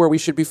not where we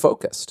should be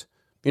focused.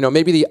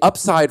 Maybe the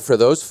upside for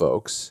those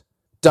folks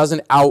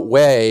doesn't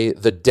outweigh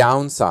the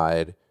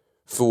downside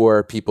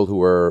for people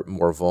who are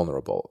more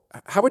vulnerable.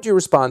 How would you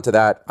respond to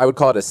that? I would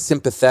call it a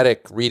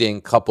sympathetic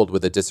reading coupled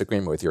with a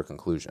disagreement with your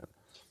conclusion.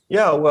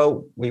 Yeah,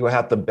 well, we would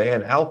have to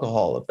ban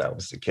alcohol if that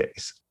was the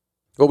case.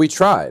 Well, we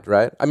tried,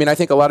 right? I mean, I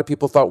think a lot of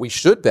people thought we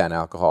should ban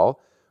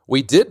alcohol.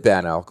 We did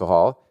ban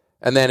alcohol,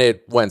 and then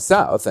it went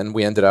south, and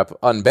we ended up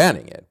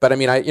unbanning it. But I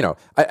mean,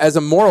 as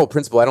a moral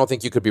principle, I don't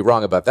think you could be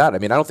wrong about that. I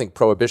mean, I don't think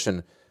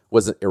prohibition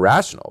was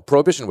irrational.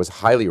 Prohibition was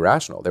highly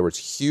rational. There was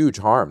huge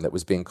harm that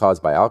was being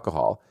caused by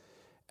alcohol.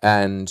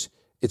 And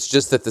it's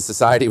just that the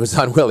society was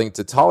unwilling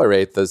to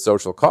tolerate the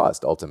social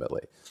cost,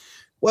 ultimately.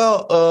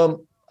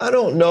 Well, I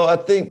don't know. I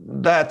think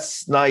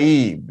that's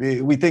naive.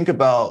 We think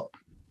about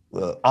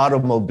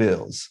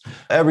automobiles.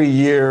 Every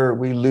year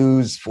we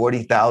lose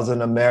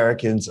 40,000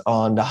 Americans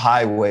on the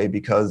highway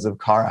because of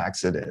car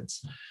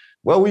accidents.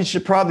 Well, we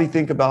should probably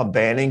think about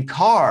banning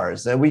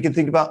cars, and we can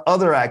think about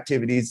other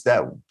activities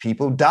that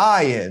people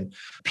die in.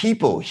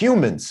 People,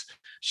 humans,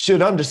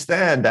 should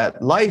understand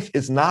that life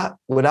is not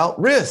without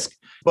risk.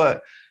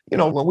 But,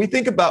 when we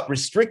think about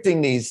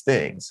restricting these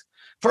things,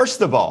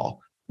 first of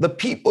all, the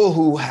people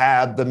who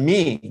have the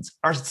means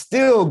are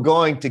still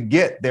going to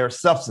get their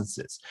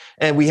substances.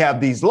 And we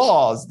have these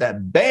laws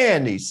that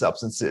ban these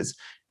substances.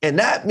 And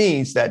that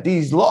means that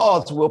these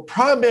laws will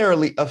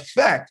primarily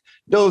affect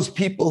those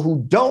people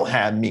who don't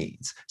have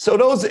means. So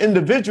those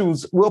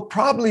individuals will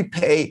probably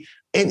pay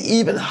an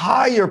even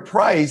higher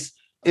price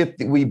if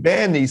we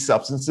ban these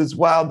substances,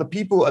 while the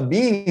people of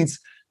means,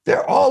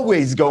 they're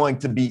always going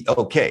to be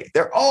okay.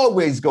 They're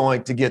always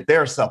going to get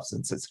their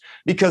substances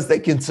because they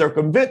can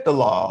circumvent the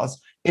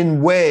laws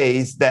in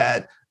ways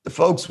that the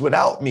folks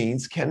without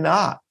means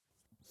cannot.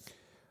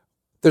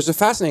 There's a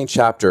fascinating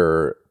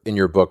chapter in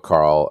your book,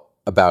 Carl,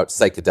 about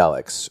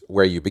psychedelics,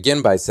 where you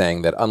begin by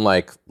saying that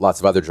unlike lots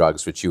of other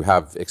drugs, which you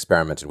have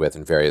experimented with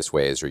in various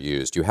ways or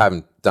used, you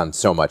haven't done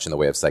so much in the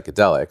way of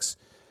psychedelics.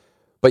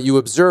 But you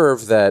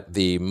observe that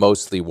the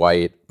mostly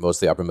white,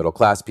 mostly upper middle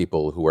class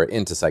people who are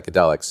into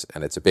psychedelics,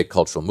 and it's a big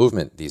cultural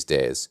movement these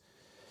days,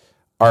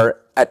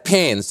 are at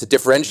pains to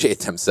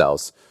differentiate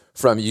themselves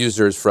from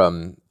users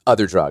from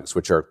other drugs,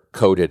 which are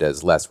coded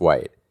as less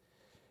white.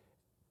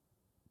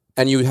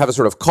 And you have a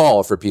sort of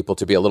call for people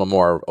to be a little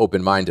more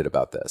open-minded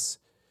about this.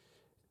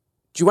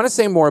 Do you want to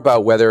say more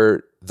about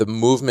whether the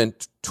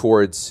movement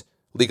towards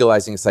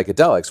legalizing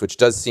psychedelics, which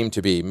does seem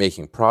to be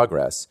making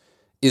progress,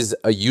 is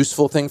a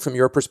useful thing from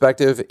your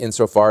perspective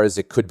insofar as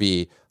it could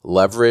be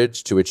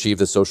leveraged to achieve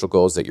the social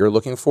goals that you're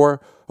looking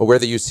for, or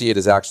whether you see it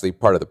as actually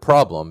part of the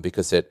problem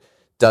because it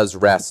does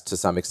rest to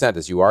some extent,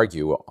 as you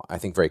argue, I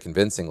think very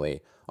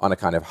convincingly, on a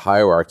kind of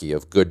hierarchy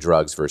of good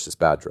drugs versus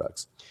bad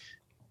drugs?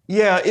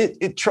 Yeah,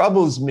 it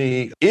troubles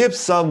me if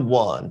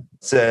someone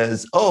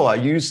says, oh, I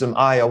used some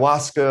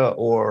ayahuasca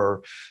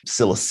or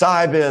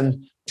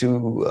psilocybin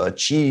to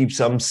achieve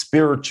some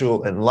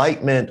spiritual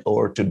enlightenment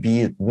or to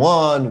be at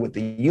one with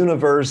the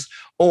universe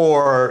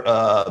or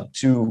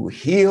to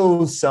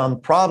heal some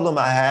problem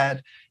I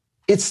had.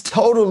 It's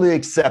totally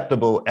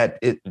acceptable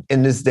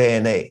in this day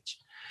and age.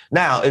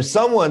 Now, if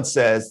someone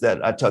says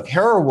that I took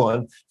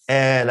heroin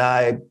and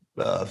I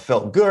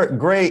felt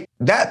great,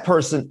 that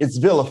person is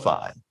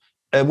vilified.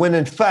 And when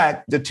in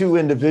fact, the two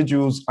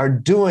individuals are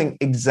doing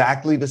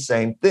exactly the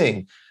same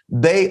thing.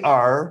 They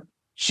are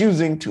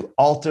choosing to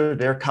alter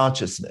their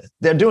consciousness.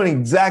 They're doing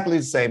exactly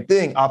the same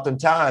thing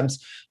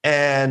oftentimes.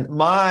 And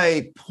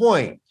my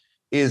point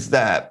is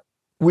that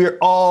we're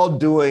all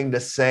doing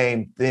the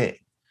same thing.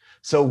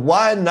 So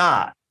why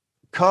not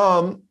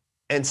come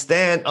and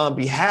stand on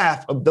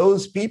behalf of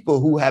those people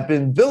who have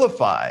been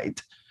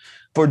vilified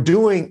for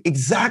doing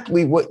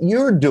exactly what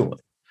you're doing?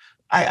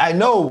 I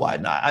know why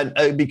not,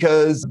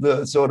 because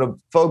the sort of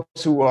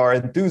folks who are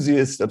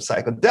enthusiasts of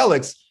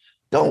psychedelics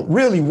don't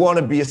really want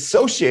to be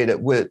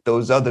associated with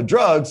those other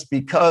drugs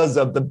because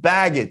of the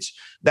baggage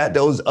that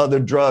those other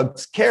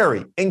drugs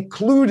carry,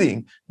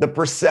 including the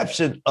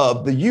perception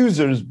of the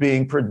users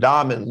being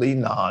predominantly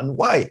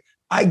non-white.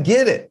 I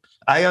get it.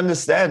 I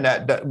understand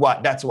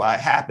that's why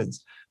it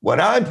happens.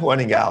 What I'm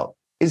pointing out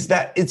is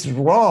that it's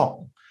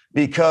wrong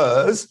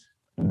because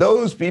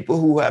those people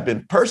who have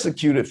been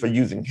persecuted for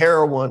using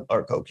heroin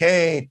or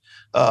cocaine,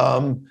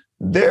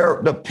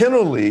 the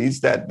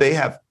penalties that they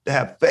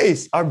have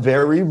faced are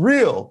very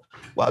real,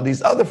 while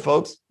these other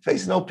folks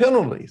face no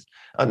penalties.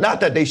 Not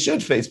that they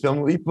should face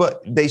penalties,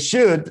 but they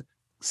should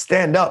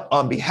stand up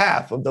on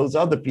behalf of those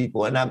other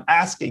people. And I'm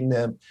asking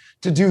them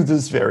to do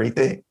this very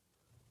thing.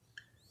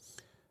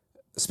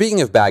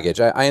 Speaking of baggage,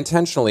 I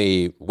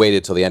intentionally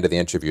waited till the end of the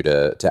interview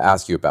to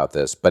ask you about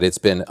this, but it's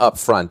been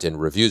upfront in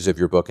reviews of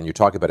your book, and you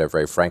talk about it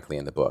very frankly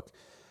in the book.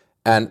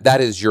 And that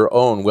is your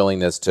own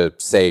willingness to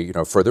say,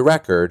 for the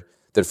record,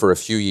 that for a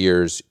few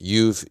years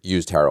you've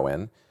used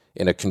heroin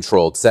in a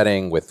controlled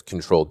setting with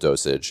controlled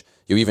dosage.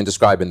 You even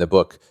describe in the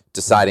book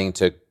deciding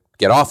to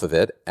get off of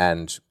it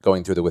and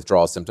going through the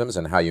withdrawal symptoms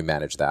and how you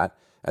manage that,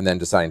 and then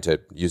deciding to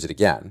use it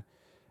again.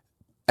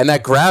 And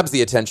that grabs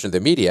the attention of the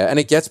media, and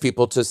it gets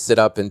people to sit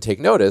up and take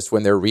notice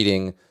when they're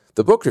reading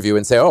the book review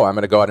and say, oh, I'm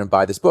going to go out and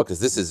buy this book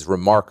because this is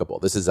remarkable.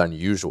 This is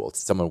unusual.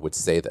 Someone would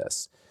say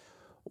this.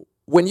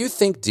 When you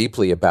think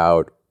deeply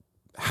about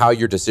how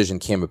your decision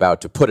came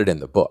about to put it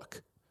in the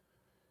book,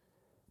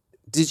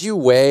 did you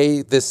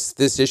weigh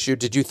this issue?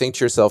 Did you think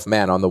to yourself,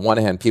 man, on the one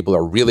hand, people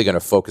are really going to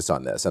focus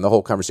on this, and the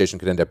whole conversation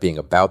could end up being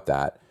about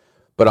that.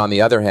 But on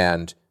the other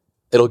hand,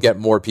 it'll get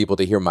more people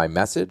to hear my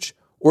message?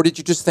 Or did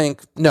you just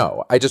think,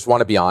 no, I just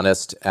want to be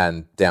honest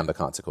and damn the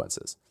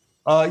consequences?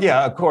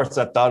 Yeah, of course,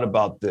 I thought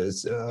about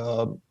this.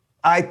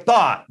 I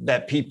thought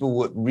that people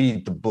would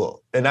read the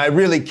book, and I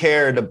really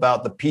cared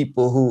about the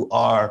people who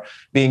are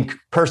being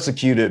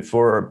persecuted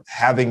for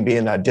having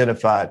been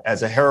identified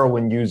as a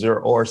heroin user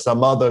or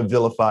some other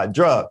vilified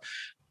drug.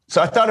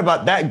 So I thought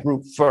about that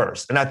group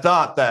first. And I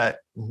thought that,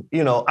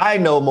 I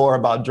know more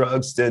about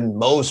drugs than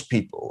most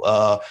people.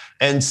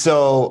 And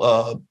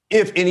so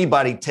if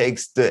anybody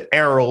takes the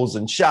arrows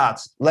and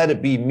shots, let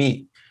it be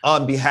me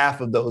on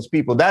behalf of those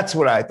people. That's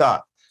what I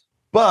thought.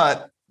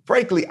 But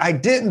frankly, I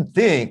didn't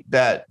think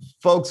that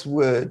folks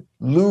would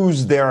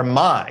lose their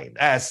mind,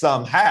 as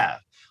some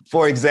have.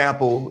 For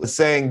example,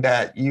 saying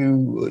that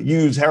you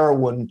use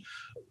heroin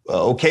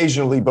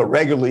occasionally but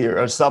regularly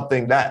or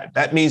something,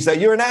 that means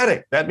that you're an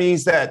addict. That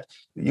means that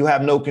you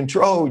have no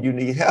control, you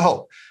need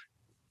help.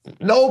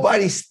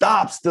 Nobody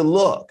stops to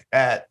look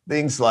at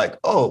things like,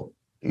 oh,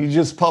 you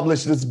just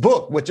published this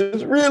book, which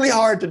is really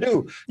hard to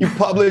do. You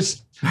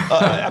published,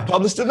 I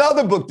published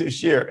another book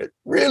this year. It's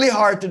really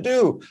hard to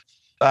do.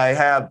 I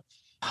have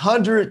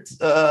hundreds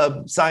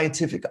of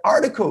scientific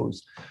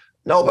articles.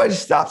 Nobody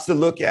stops to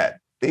look at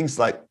things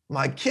like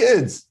my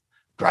kids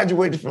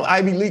graduated from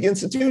Ivy League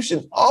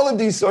institution, all of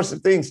these sorts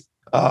of things.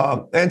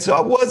 And so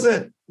I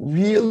wasn't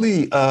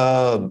really,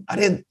 I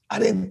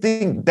didn't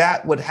think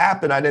that would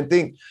happen. I didn't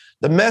think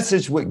the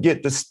message would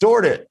get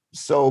distorted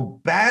so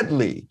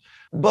badly.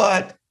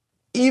 But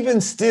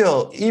even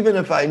still, even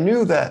if I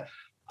knew that,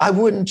 I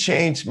wouldn't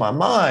change my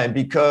mind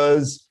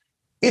because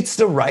it's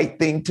the right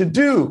thing to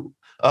do.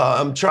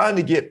 I'm trying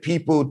to get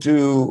people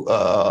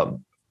to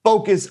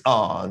focus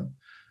on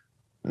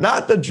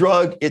not the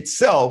drug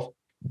itself,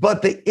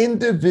 but the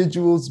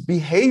individual's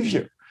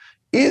behavior.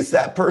 Is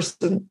that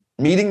person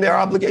meeting their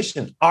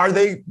obligation? Are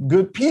they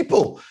good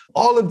people?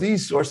 All of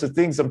these sorts of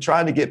things I'm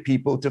trying to get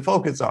people to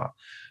focus on.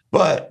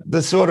 But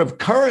the sort of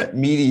current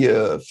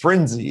media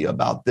frenzy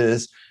about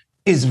this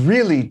is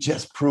really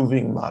just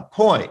proving my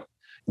point.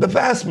 The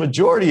vast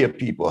majority of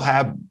people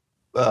have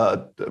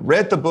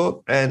read the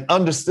book and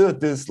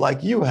understood this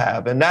like you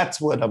have, and that's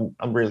what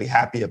I'm really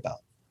happy about.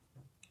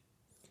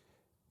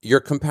 Your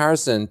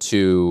comparison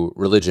to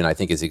religion, I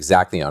think, is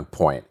exactly on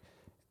point.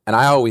 And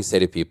I always say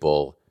to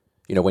people,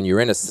 when you're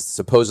in a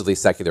supposedly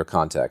secular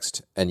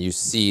context and you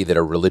see that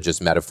a religious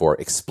metaphor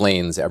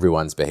explains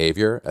everyone's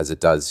behavior, as it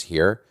does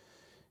here,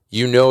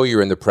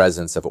 you're in the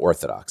presence of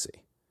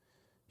orthodoxy.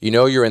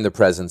 You're in the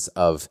presence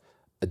of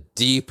a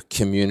deep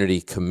community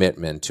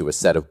commitment to a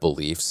set of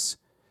beliefs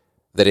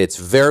that it's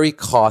very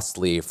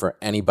costly for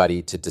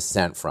anybody to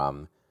dissent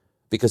from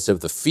because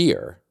of the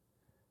fear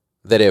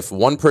that if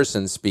one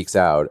person speaks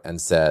out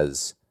and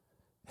says,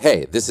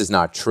 hey, this is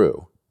not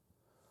true,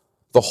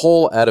 the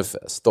whole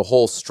edifice, the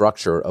whole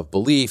structure of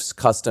beliefs,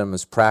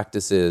 customs,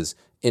 practices,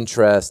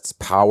 interests,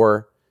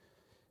 power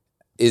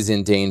is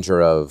in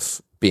danger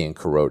of being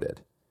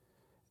corroded.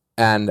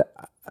 And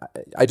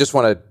I just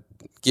want to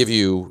give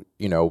you,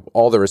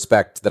 all the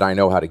respect that I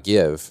know how to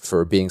give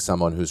for being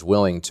someone who's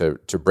willing to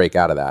break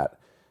out of that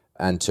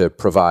and to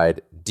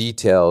provide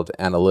detailed,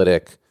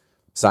 analytic,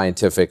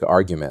 scientific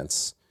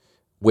arguments,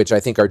 which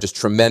I think are just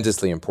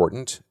tremendously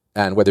important.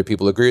 And whether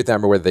people agree with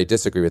them or whether they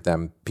disagree with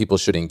them, people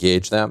should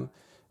engage them.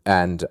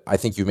 And I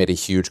think you've made a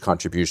huge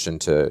contribution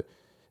to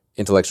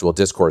intellectual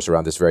discourse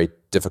around this very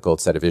difficult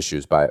set of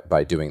issues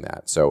by doing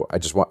that. So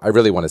I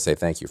really want to say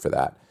thank you for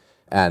that.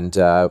 And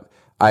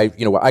I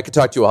could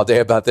talk to you all day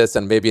about this,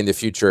 and maybe in the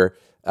future,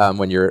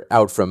 when you're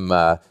out from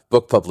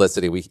book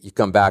publicity, you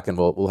come back and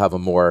we'll have a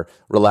more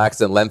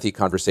relaxed and lengthy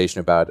conversation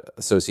about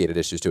associated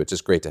issues too. It's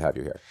just great to have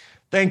you here.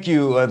 Thank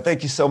you.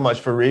 Thank you so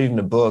much for reading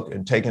the book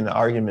and taking the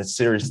argument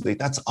seriously.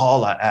 That's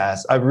all I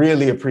ask. I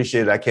really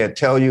appreciate it. I can't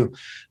tell you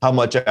how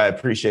much I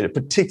appreciate it,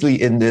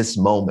 particularly in this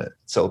moment.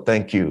 So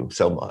thank you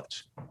so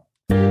much.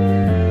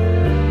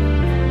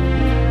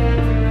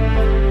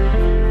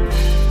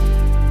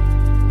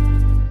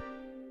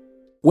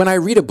 When I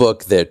read a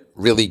book that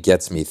really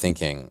gets me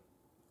thinking,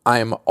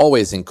 I'm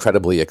always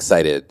incredibly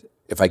excited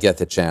if I get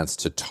the chance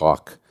to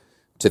talk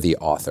to the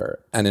author.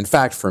 And in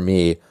fact, for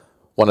me,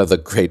 one of the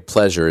great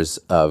pleasures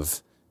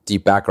of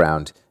Deep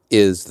Background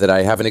is that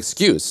I have an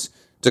excuse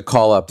to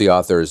call up the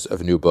authors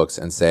of new books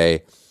and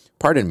say,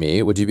 pardon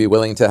me, would you be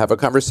willing to have a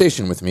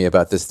conversation with me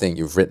about this thing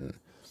you've written?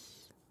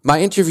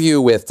 My interview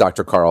with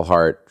Dr. Carl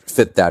Hart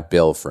fit that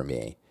bill for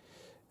me.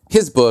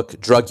 His book,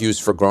 Drug Use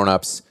for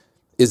Grownups,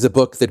 is a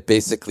book that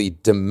basically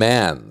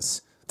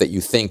demands that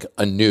you think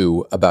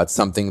anew about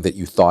something that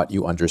you thought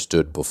you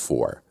understood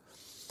before.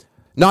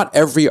 Not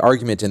every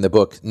argument in the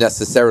book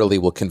necessarily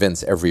will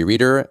convince every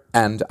reader,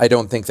 and I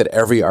don't think that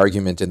every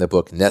argument in the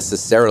book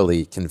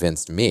necessarily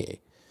convinced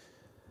me.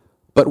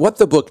 But what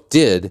the book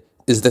did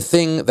is the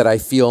thing that I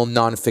feel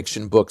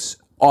nonfiction books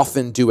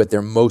often do at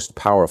their most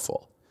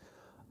powerful: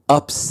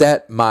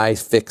 upset my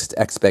fixed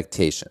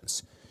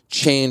expectations,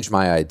 change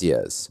my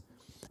ideas.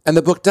 And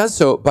the book does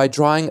so by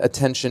drawing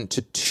attention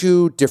to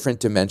two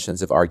different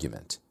dimensions of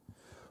argument.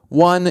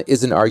 One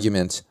is an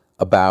argument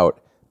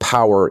about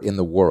power in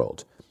the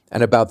world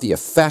and about the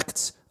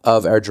effects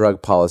of our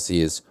drug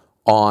policies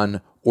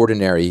on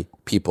ordinary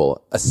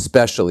people,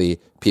 especially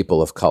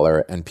people of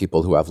color and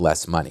people who have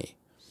less money.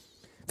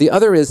 The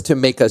other is to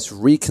make us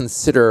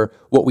reconsider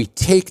what we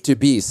take to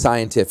be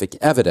scientific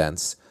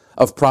evidence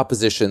of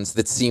propositions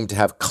that seem to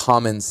have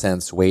common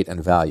sense weight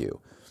and value.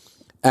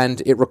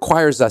 and it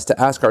requires us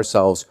to ask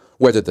ourselves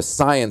whether the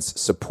science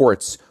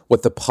supports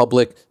what the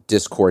public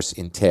discourse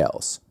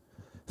entails.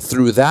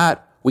 Through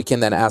that, we can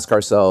then ask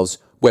ourselves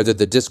whether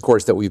the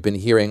discourse that we've been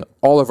hearing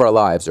all of our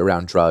lives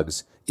around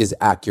drugs is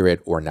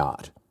accurate or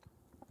not.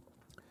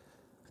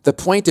 The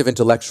point of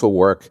intellectual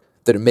work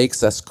that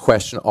makes us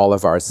question all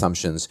of our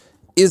assumptions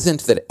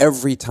isn't that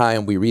every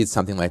time we read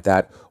something like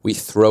that, we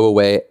throw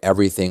away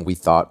everything we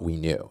thought we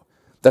knew.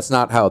 That's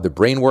not how the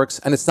brain works,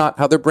 and it's not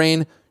how the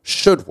brain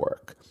should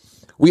work.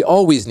 We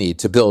always need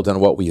to build on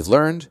what we've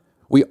learned.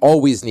 We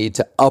always need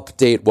to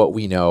update what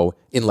we know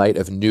in light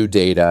of new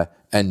data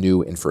and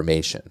new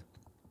information.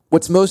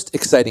 What's most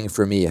exciting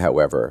for me,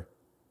 however,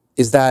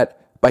 is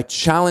that by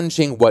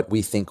challenging what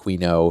we think we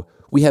know,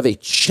 we have a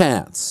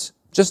chance,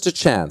 just a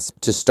chance,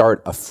 to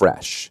start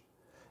afresh.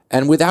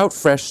 And without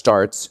fresh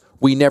starts,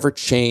 we never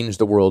change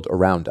the world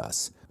around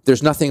us.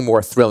 There's nothing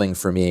more thrilling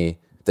for me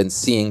than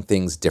seeing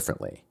things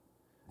differently.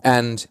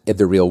 And in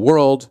the real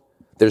world,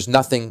 there's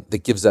nothing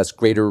that gives us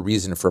greater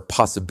reason for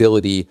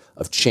possibility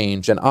of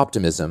change and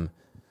optimism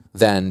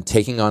than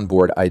taking on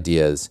board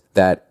ideas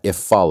that, if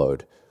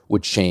followed,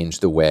 would change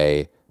the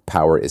way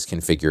power is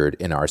configured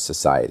in our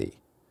society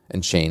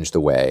and change the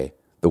way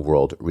the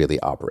world really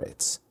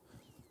operates.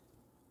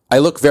 I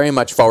look very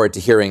much forward to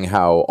hearing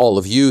how all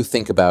of you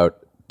think about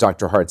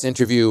Dr. Hart's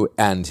interview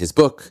and his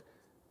book.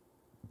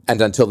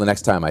 And until the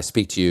next time I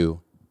speak to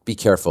you, be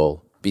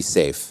careful, be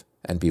safe,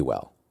 and be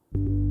well.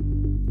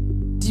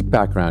 Deep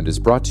Background is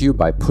brought to you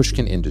by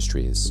Pushkin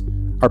Industries.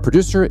 Our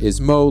producer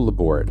is Mo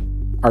Laborde.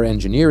 Our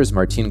engineer is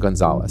Martin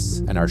Gonzalez,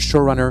 and our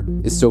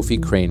showrunner is Sophie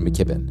Crane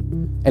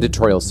McKibben.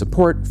 Editorial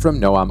support from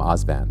Noam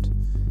Osband.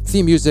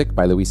 Theme music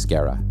by Luis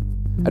Guerra.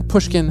 At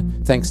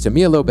Pushkin, thanks to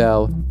Mia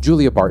Lobel,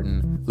 Julia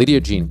Barton, Lydia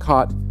Jean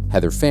Cott,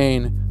 Heather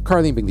Fain,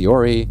 Carly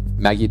Migliori,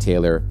 Maggie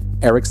Taylor,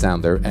 Eric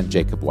Sandler, and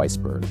Jacob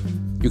Weisberg.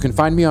 You can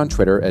find me on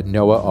Twitter at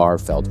Noah R.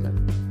 Feldman.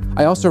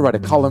 I also write a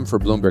column for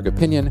Bloomberg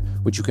Opinion,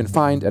 which you can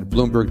find at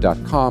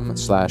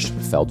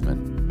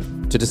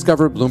bloomberg.com/Feldman. To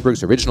discover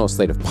Bloomberg's original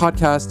slate of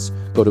podcasts,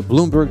 go to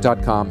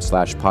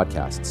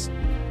bloomberg.com/podcasts.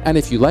 And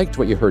if you liked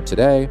what you heard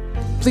today,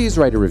 please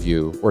write a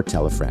review or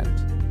tell a friend.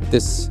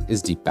 This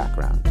is Deep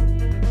Background.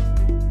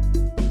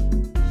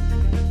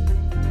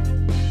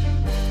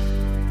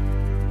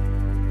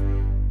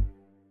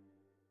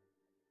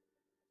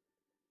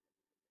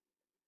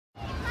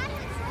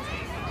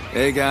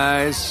 Hey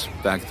guys,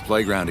 back at the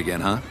playground again,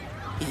 huh?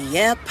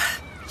 Yep.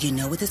 You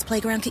know what this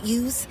playground could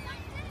use?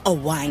 A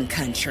wine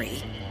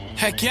country.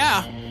 Heck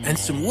yeah, and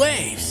some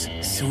waves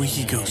so we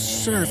could go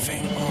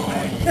surfing. Oh,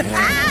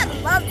 yeah.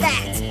 Love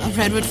that. A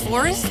redwood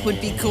forest would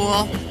be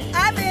cool.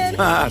 I'm in.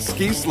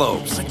 Ski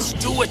slopes. Let's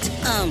do it.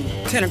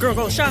 Can a girl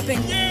go shopping?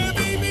 Yeah,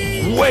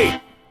 baby.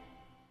 Wait!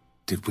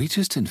 Did we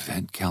just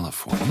invent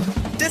California?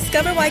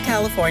 Discover why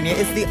California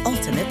is the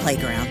ultimate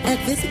playground at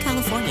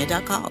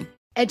visitcalifornia.com.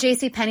 At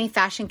JCPenney,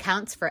 fashion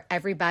counts for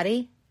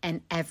everybody and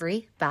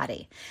every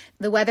body.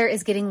 The weather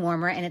is getting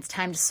warmer, and it's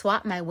time to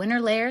swap my winter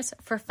layers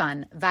for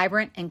fun,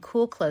 vibrant, and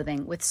cool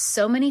clothing. With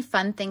so many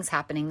fun things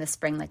happening this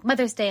spring, like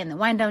Mother's Day and the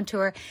Wind Down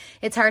Tour,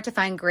 it's hard to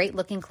find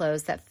great-looking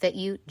clothes that fit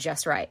you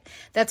just right.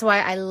 That's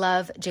why I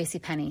love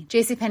JCPenney.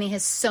 JCPenney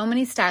has so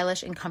many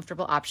stylish and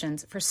comfortable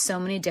options for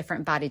so many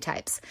different body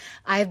types.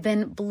 I've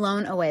been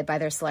blown away by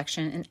their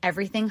selection, and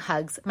everything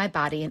hugs my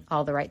body in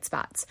all the right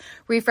spots.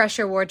 Refresh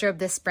your wardrobe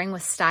this spring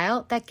with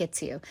style that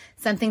gets you.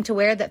 Something to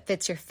wear that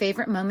fits your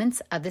favorite moments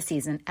of the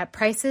season at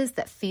prices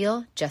that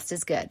feel just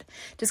as good.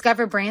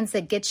 Discover brands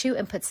that get you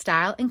and put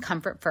style and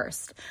comfort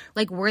first,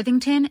 like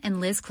Worthington and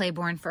Liz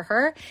Claiborne for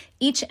her,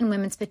 each in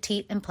women's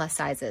petite and plus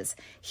sizes.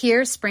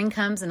 Here, spring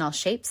comes in all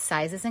shapes,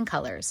 sizes, and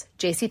colors.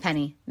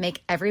 JCPenney,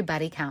 make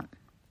everybody count.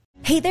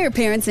 Hey there,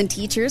 parents and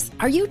teachers.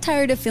 Are you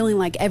tired of feeling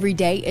like every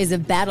day is a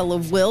battle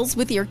of wills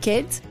with your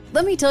kids?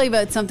 Let me tell you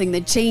about something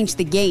that changed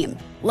the game.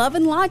 Love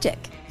and Logic.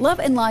 Love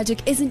and Logic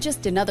isn't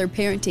just another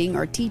parenting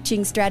or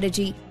teaching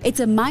strategy. It's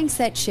a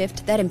mindset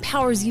shift that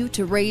empowers you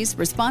to raise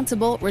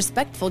responsible,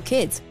 respectful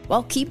kids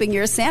while keeping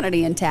your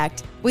sanity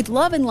intact. With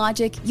Love and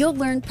Logic, you'll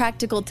learn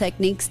practical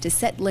techniques to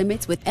set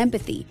limits with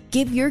empathy,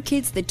 give your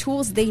kids the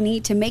tools they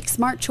need to make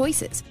smart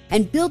choices,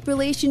 and build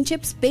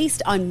relationships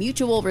based on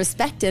mutual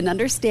respect and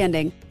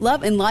understanding.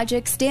 Love and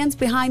Logic stands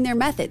behind their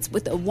methods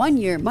with a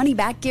 1-year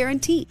money-back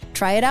guarantee.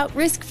 Try it out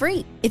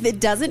risk-free. If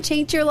it doesn't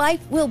change your life,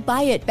 we'll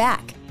buy it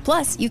back.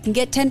 Plus, you can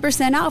get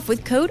 10% off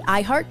with code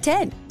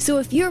IHEART10. So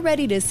if you're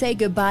ready to say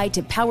goodbye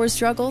to power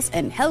struggles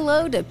and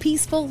hello to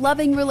peaceful,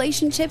 loving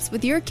relationships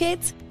with your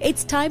kids,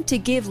 it's time to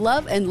give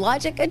Love and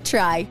Logic a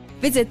try.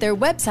 Visit their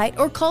website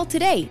or call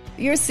today.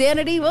 Your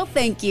sanity will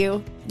thank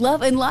you.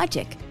 Love and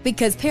Logic,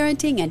 because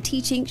parenting and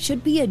teaching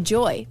should be a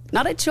joy,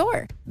 not a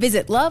chore.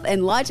 Visit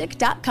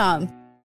loveandlogic.com.